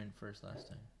 Generator went first last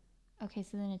time. Okay,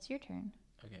 so then it's your turn.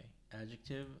 Okay.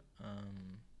 Adjective.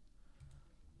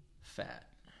 Fat.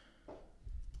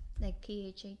 Like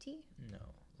P-H-A-T? No,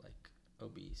 like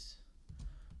obese.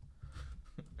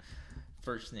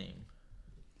 First name.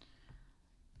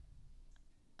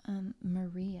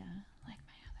 Maria, like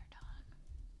my other dog.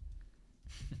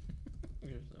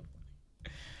 You're so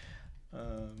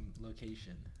funny.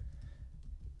 Location.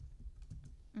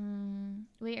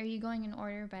 Wait, are you going in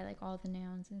order by like all the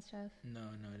nouns and stuff? No,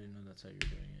 I didn't know that's how you're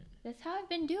doing it. That's how I've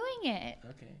been doing it.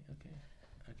 Okay.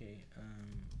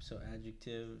 So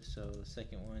adjective. So the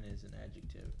second one is an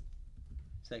adjective.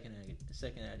 Second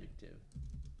adjective.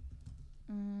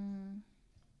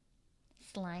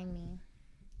 Slimy.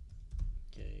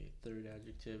 Okay. Third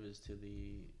adjective is to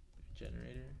the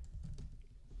generator.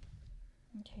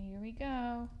 Okay, here we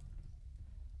go.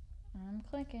 I'm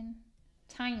clicking.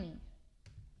 Tiny.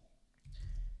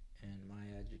 And my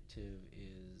adjective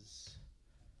is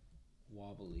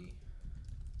wobbly.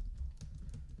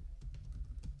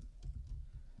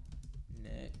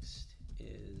 Next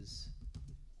is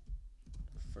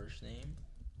first name.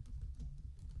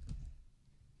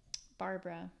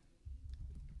 Barbara.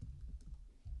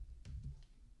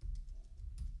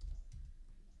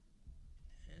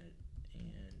 And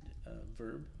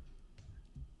verb.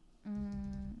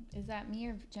 Is that me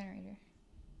or generator?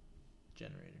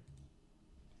 Generator.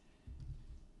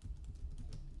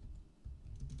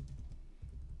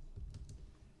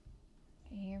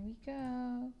 Here we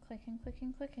go. Clicking.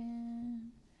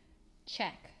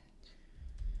 Check.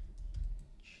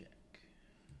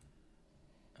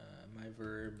 My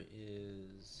verb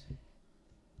is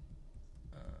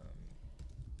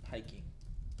hiking.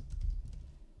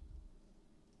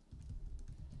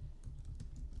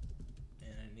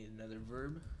 And I need another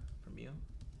verb from you.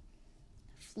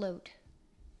 Float.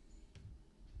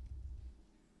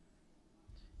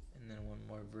 And then one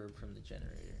more verb from the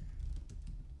generator.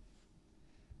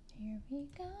 Here we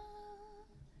go.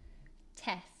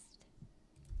 Test.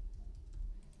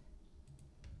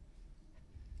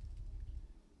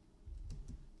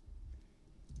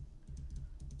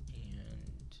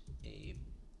 And a...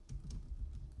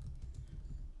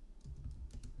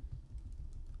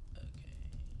 Okay.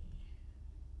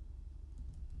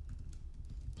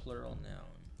 Plural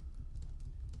noun.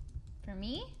 For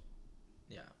me?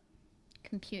 Yeah.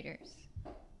 Computers.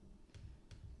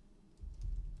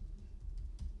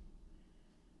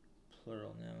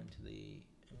 Plural noun to the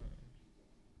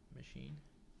machine.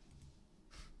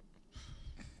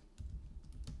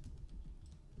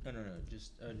 No,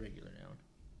 just a regular noun.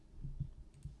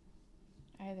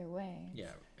 Either way.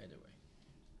 Yeah, either way.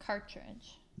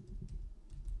 Cartridge.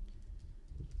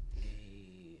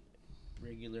 A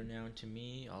regular noun to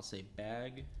me, I'll say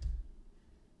bag.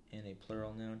 And a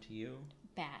plural noun to you.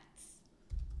 Bats.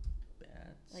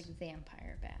 Bats. Like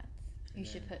vampire bats. You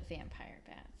should put vampire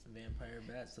bats. Vampire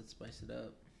bats, let's spice it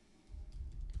up.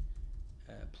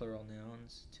 Plural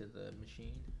nouns to the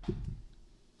machine.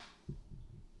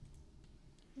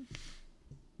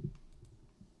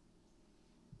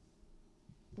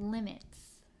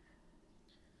 Limits.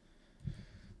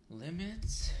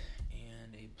 Limits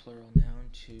and a plural noun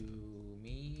to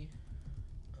me.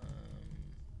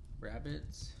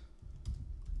 Rabbits.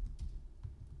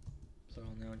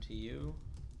 Plural noun to you.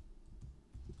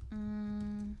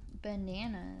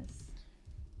 Bananas.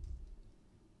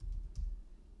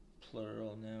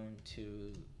 Plural noun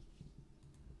to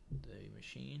the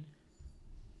machine.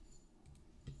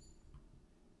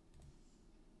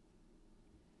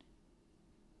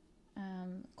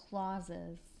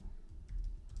 Clauses.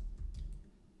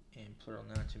 And plural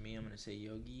noun to me, I'm going to say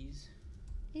yogis.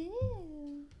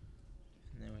 Ew.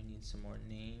 And then we need some more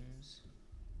names.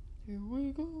 Here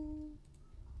we go.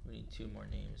 We need 2 more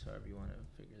names, however you want to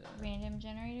figure that out. Random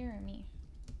generator or me?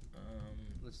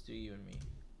 Let's do you and me.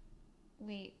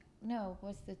 Wait, no.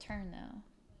 What's the turn though?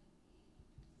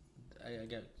 I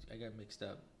got mixed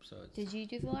up. So it's. Did you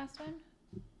do the last one?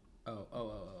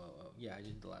 Oh. Yeah, I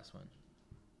did the last one.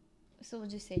 So we'll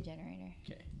just say generator.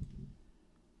 Okay.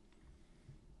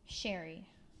 Sherry.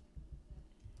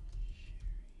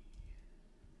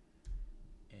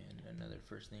 And another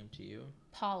first name to you.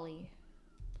 Polly.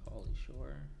 Polly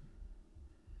Shore.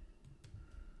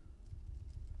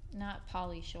 Not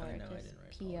Polly Shore. I know, I just didn't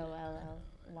write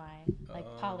Polly. Like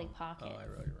Polly Pocket. Oh, I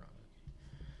wrote it wrong.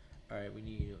 All right, we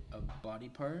need a body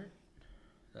part.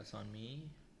 That's on me.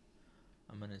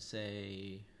 I'm gonna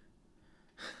say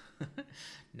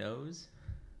nose.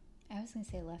 I was gonna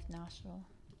say left nostril.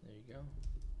 There you go.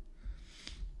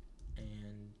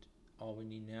 And all we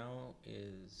need now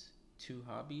is 2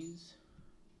 hobbies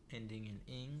ending in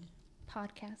ing.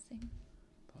 Podcasting.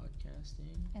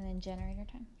 And then generator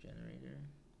time. Generator.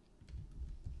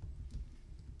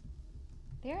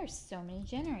 There are so many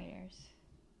generators.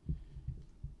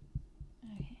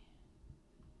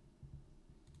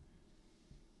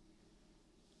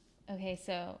 Okay,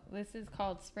 so this is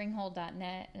called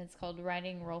springhole.net, and it's called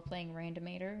Writing Role-Playing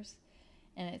Randomators.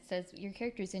 And it says, your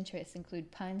character's interests include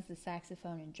puns, the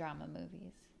saxophone, and drama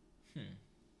movies.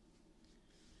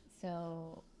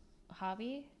 So,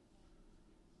 hobby?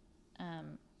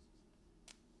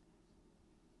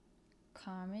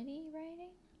 Comedy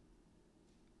writing?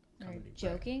 Or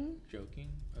joking? Joking?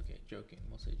 Okay, joking.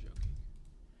 We'll say joking.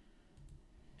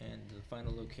 And the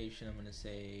final location, I'm going to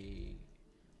say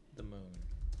the moon.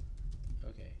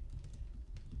 Okay.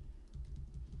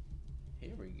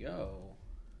 Here we go.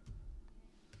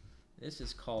 This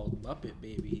is called Muppet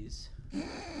Babies.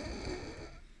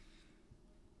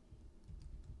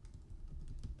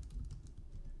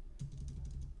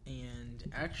 And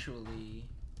actually,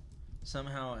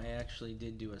 somehow I actually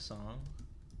did do a song.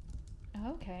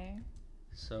 Okay.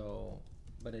 So,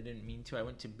 but I didn't mean to. I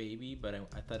went to baby, but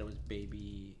I thought it was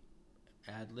baby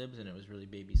ad-libs, and it was really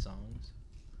baby songs.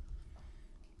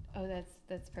 Oh,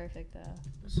 that's perfect though.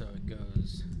 So it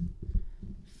goes,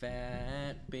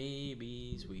 fat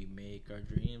babies, we make our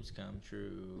dreams come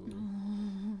true.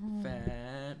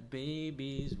 Fat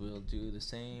babies will do the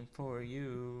same for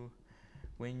you.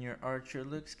 When your archer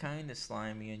looks kinda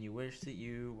slimy and you wish that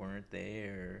you weren't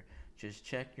there, just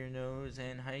check your nose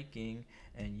and hiking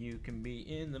and you can be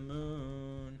in the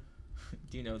moon.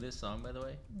 Do you know this song, by the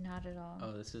way? Not at all.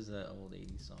 Oh, this is an old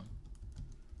 80s song.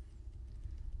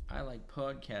 I like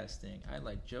podcasting. I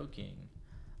like joking.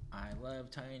 I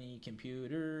love tiny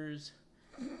computers.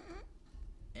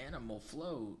 Animal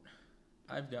float.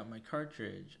 I've got my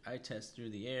cartridge. I test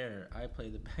through the air. I play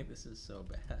the back. This is so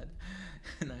bad.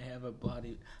 And I have a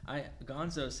body.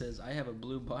 Gonzo says, I have a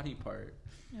blue body part.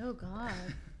 Oh, God.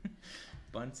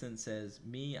 Bunsen says,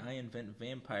 me, I invent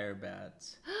vampire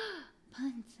bats.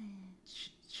 Bunsen.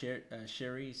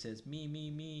 Sherry says,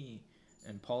 me.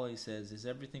 And Polly says, is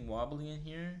everything wobbly in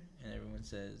here? And everyone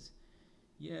says,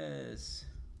 yes.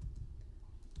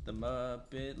 The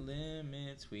Muppet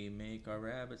limits, we make our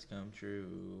rabbits come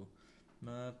true.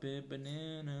 Muppet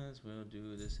bananas will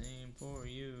do the same for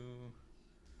you.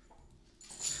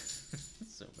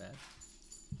 So bad.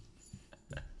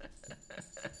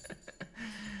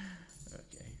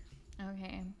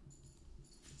 Okay.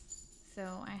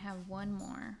 So I have one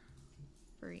more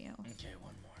for you. Okay,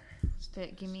 one more.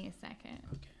 But give me a second.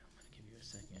 Okay, I'm gonna give you a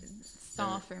second.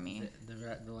 Stall for me.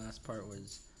 The last part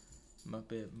was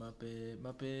Muppet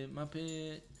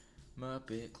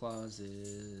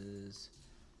clauses,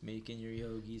 making your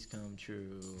yogis come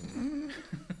true.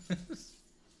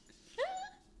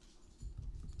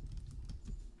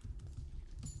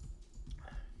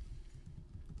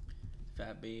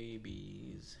 Fat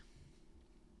babies.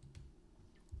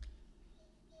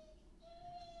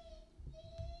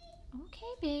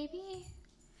 Okay, baby.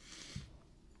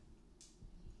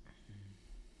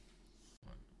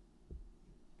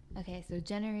 Okay, so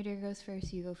generator goes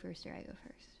first, you go first, or I go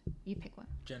first. You pick one.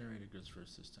 Generator goes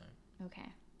first this time.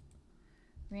 Okay.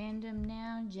 Random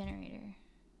noun, generator.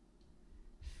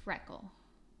 Freckle.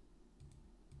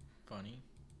 Funny.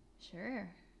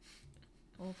 Sure.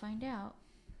 We'll find out.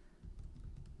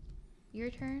 Your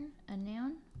turn, a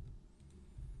noun?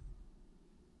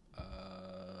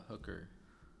 Hooker.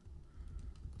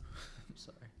 I'm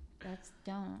sorry. That's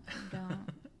don't.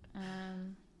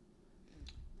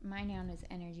 My noun is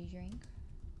energy drink.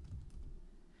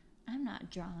 I'm not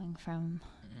drawing from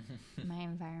my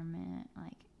environment.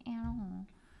 Like, animal.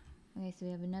 Okay, so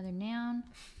we have another noun.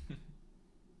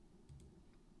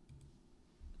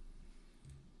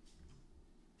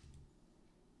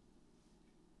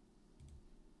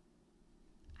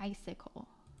 Icicle.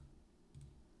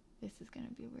 This is going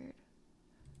to be weird.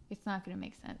 It's not going to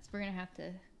make sense. We're going to have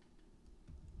to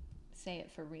say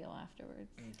it for real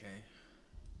afterwards. Okay.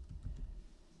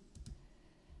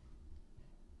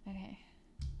 Okay.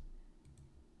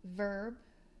 Verb.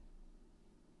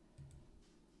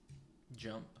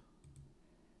 Jump.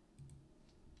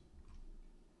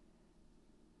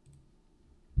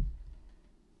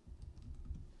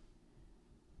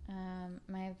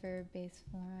 My verb base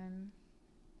form.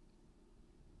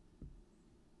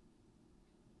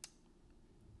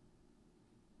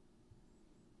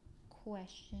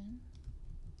 Question.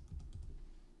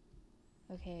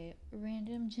 Okay,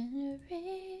 random generator.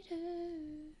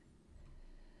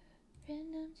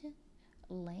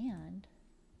 Land.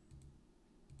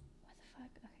 What the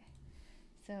fuck? Okay.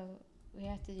 So we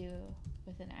have to do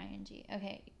with an ing.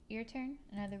 Okay, your turn.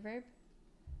 Another verb.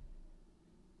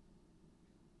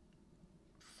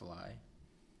 Fly.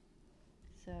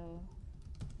 So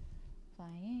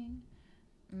flying.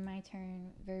 My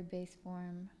turn. Verb base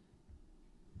form.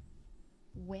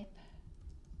 Whip.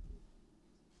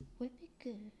 Whip it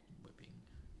good. Whipping.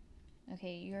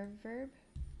 Okay, your verb.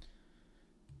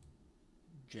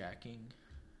 Jacking.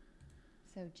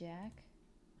 So jack.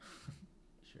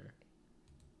 Sure.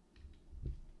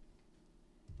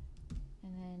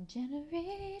 And then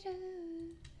generator.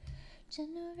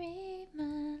 Generate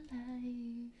my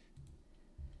life.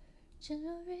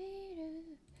 Generator.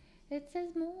 It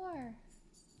says more.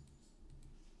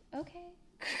 Okay.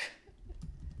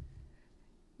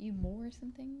 You more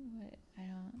something? What? I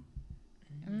don't.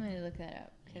 I'm going to look that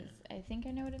up because I think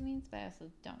I know what it means, but I also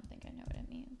don't think I know what it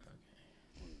means.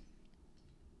 Okay.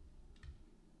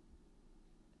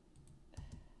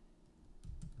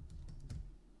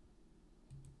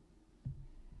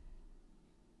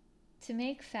 To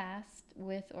make fast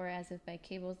with or as if by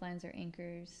cables, lines, or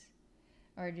anchors,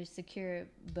 or to secure a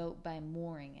boat by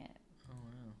mooring it. Oh,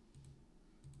 wow.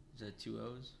 Is that 2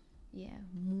 O's? Yeah,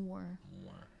 moor.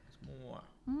 More. It's more.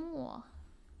 More.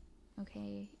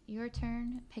 Okay, your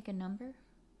turn. Pick a number.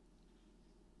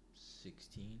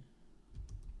 16.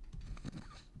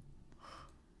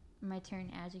 My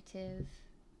turn. Adjective.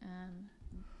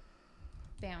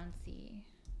 Bouncy.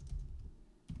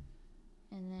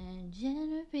 And then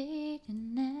generate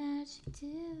an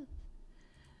adjective.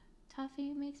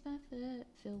 Toffee makes my foot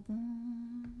feel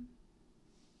warm.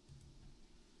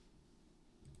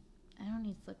 I don't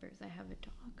need slippers. I have a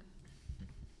dog.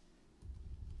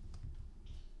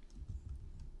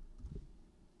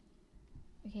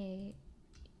 Okay,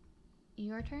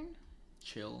 your turn.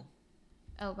 Chill.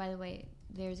 Oh, by the way,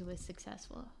 theirs was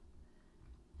successful.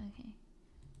 Okay,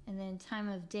 and then time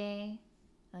of day,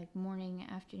 like morning,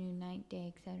 afternoon, night,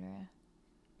 day, etc.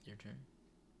 Your turn.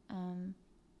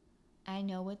 I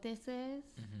know what this is.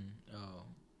 Mm-hmm. Oh,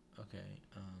 okay.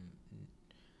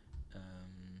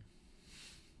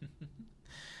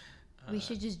 We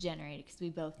should just generate it because we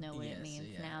both know what it means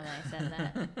now that I said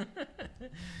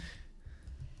that.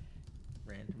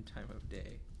 Random time of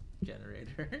day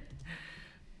generator.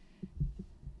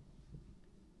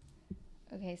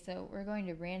 Okay, so we're going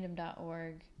to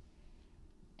random.org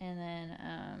and then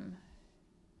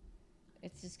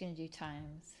it's just going to do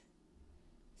times.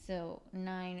 So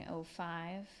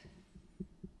 9:05.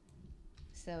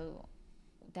 So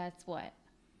that's what?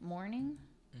 Morning?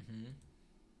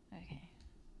 Mm-hmm. Okay.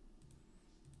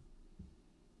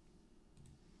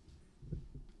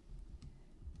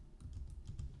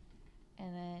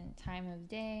 And then time of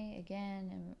day again,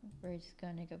 and we're just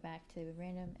going to go back to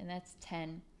random, and that's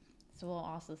 10. So we'll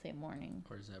also say morning.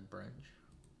 Or is that brunch?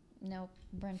 Nope,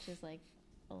 brunch is like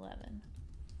 11.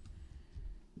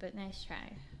 But nice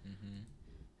try.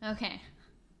 Mm-hmm. Okay.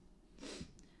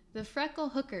 The freckle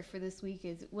hooker for this week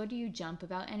is, what do you jump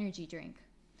about energy drink?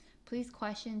 Please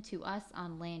question to us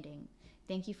on landing.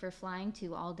 Thank you for flying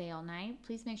to All Day All Night.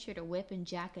 Please make sure to whip and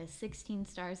jack us 16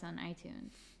 stars on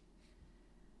iTunes.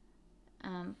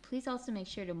 Please also make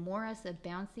sure to moor us a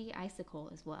bouncy icicle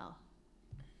as well.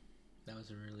 That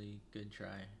was a really good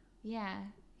try. Yeah,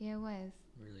 it was.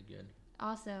 Really good.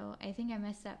 Also, I think I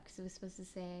messed up because it was supposed to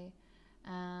say,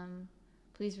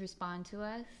 please respond to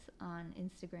us on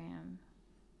Instagram.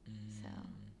 So,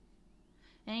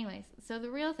 anyways, so the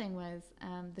real thing was,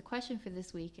 the question for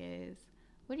this week is,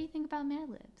 what do you think about Mad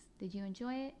Libs? Did you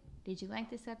enjoy it? Did you like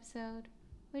this episode?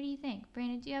 What do you think?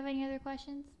 Brandon, do you have any other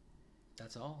questions?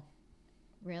 That's all.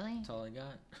 Really? That's all I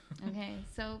got. Okay,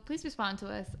 so please respond to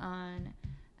us on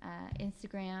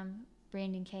Instagram,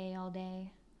 Brandon K all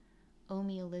day,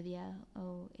 Omi Olivia,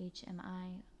 OHMIOLIVIA.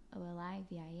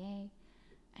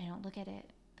 I don't look at it,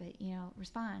 but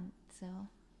respond. So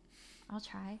I'll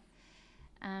try.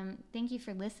 Thank you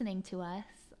for listening to us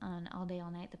on All Day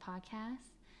All Night, the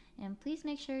podcast, and please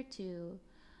make sure to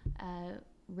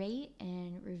rate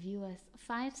and review us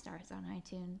 5 stars on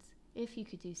iTunes. If you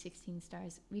could do 16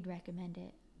 stars, we'd recommend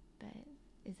it. But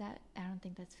I don't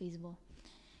think that's feasible.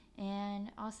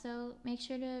 And also make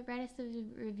sure to write us a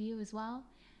review as well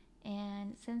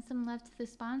and send some love to the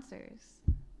sponsors.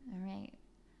 All right.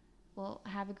 Well,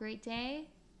 have a great day.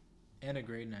 And a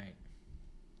great night.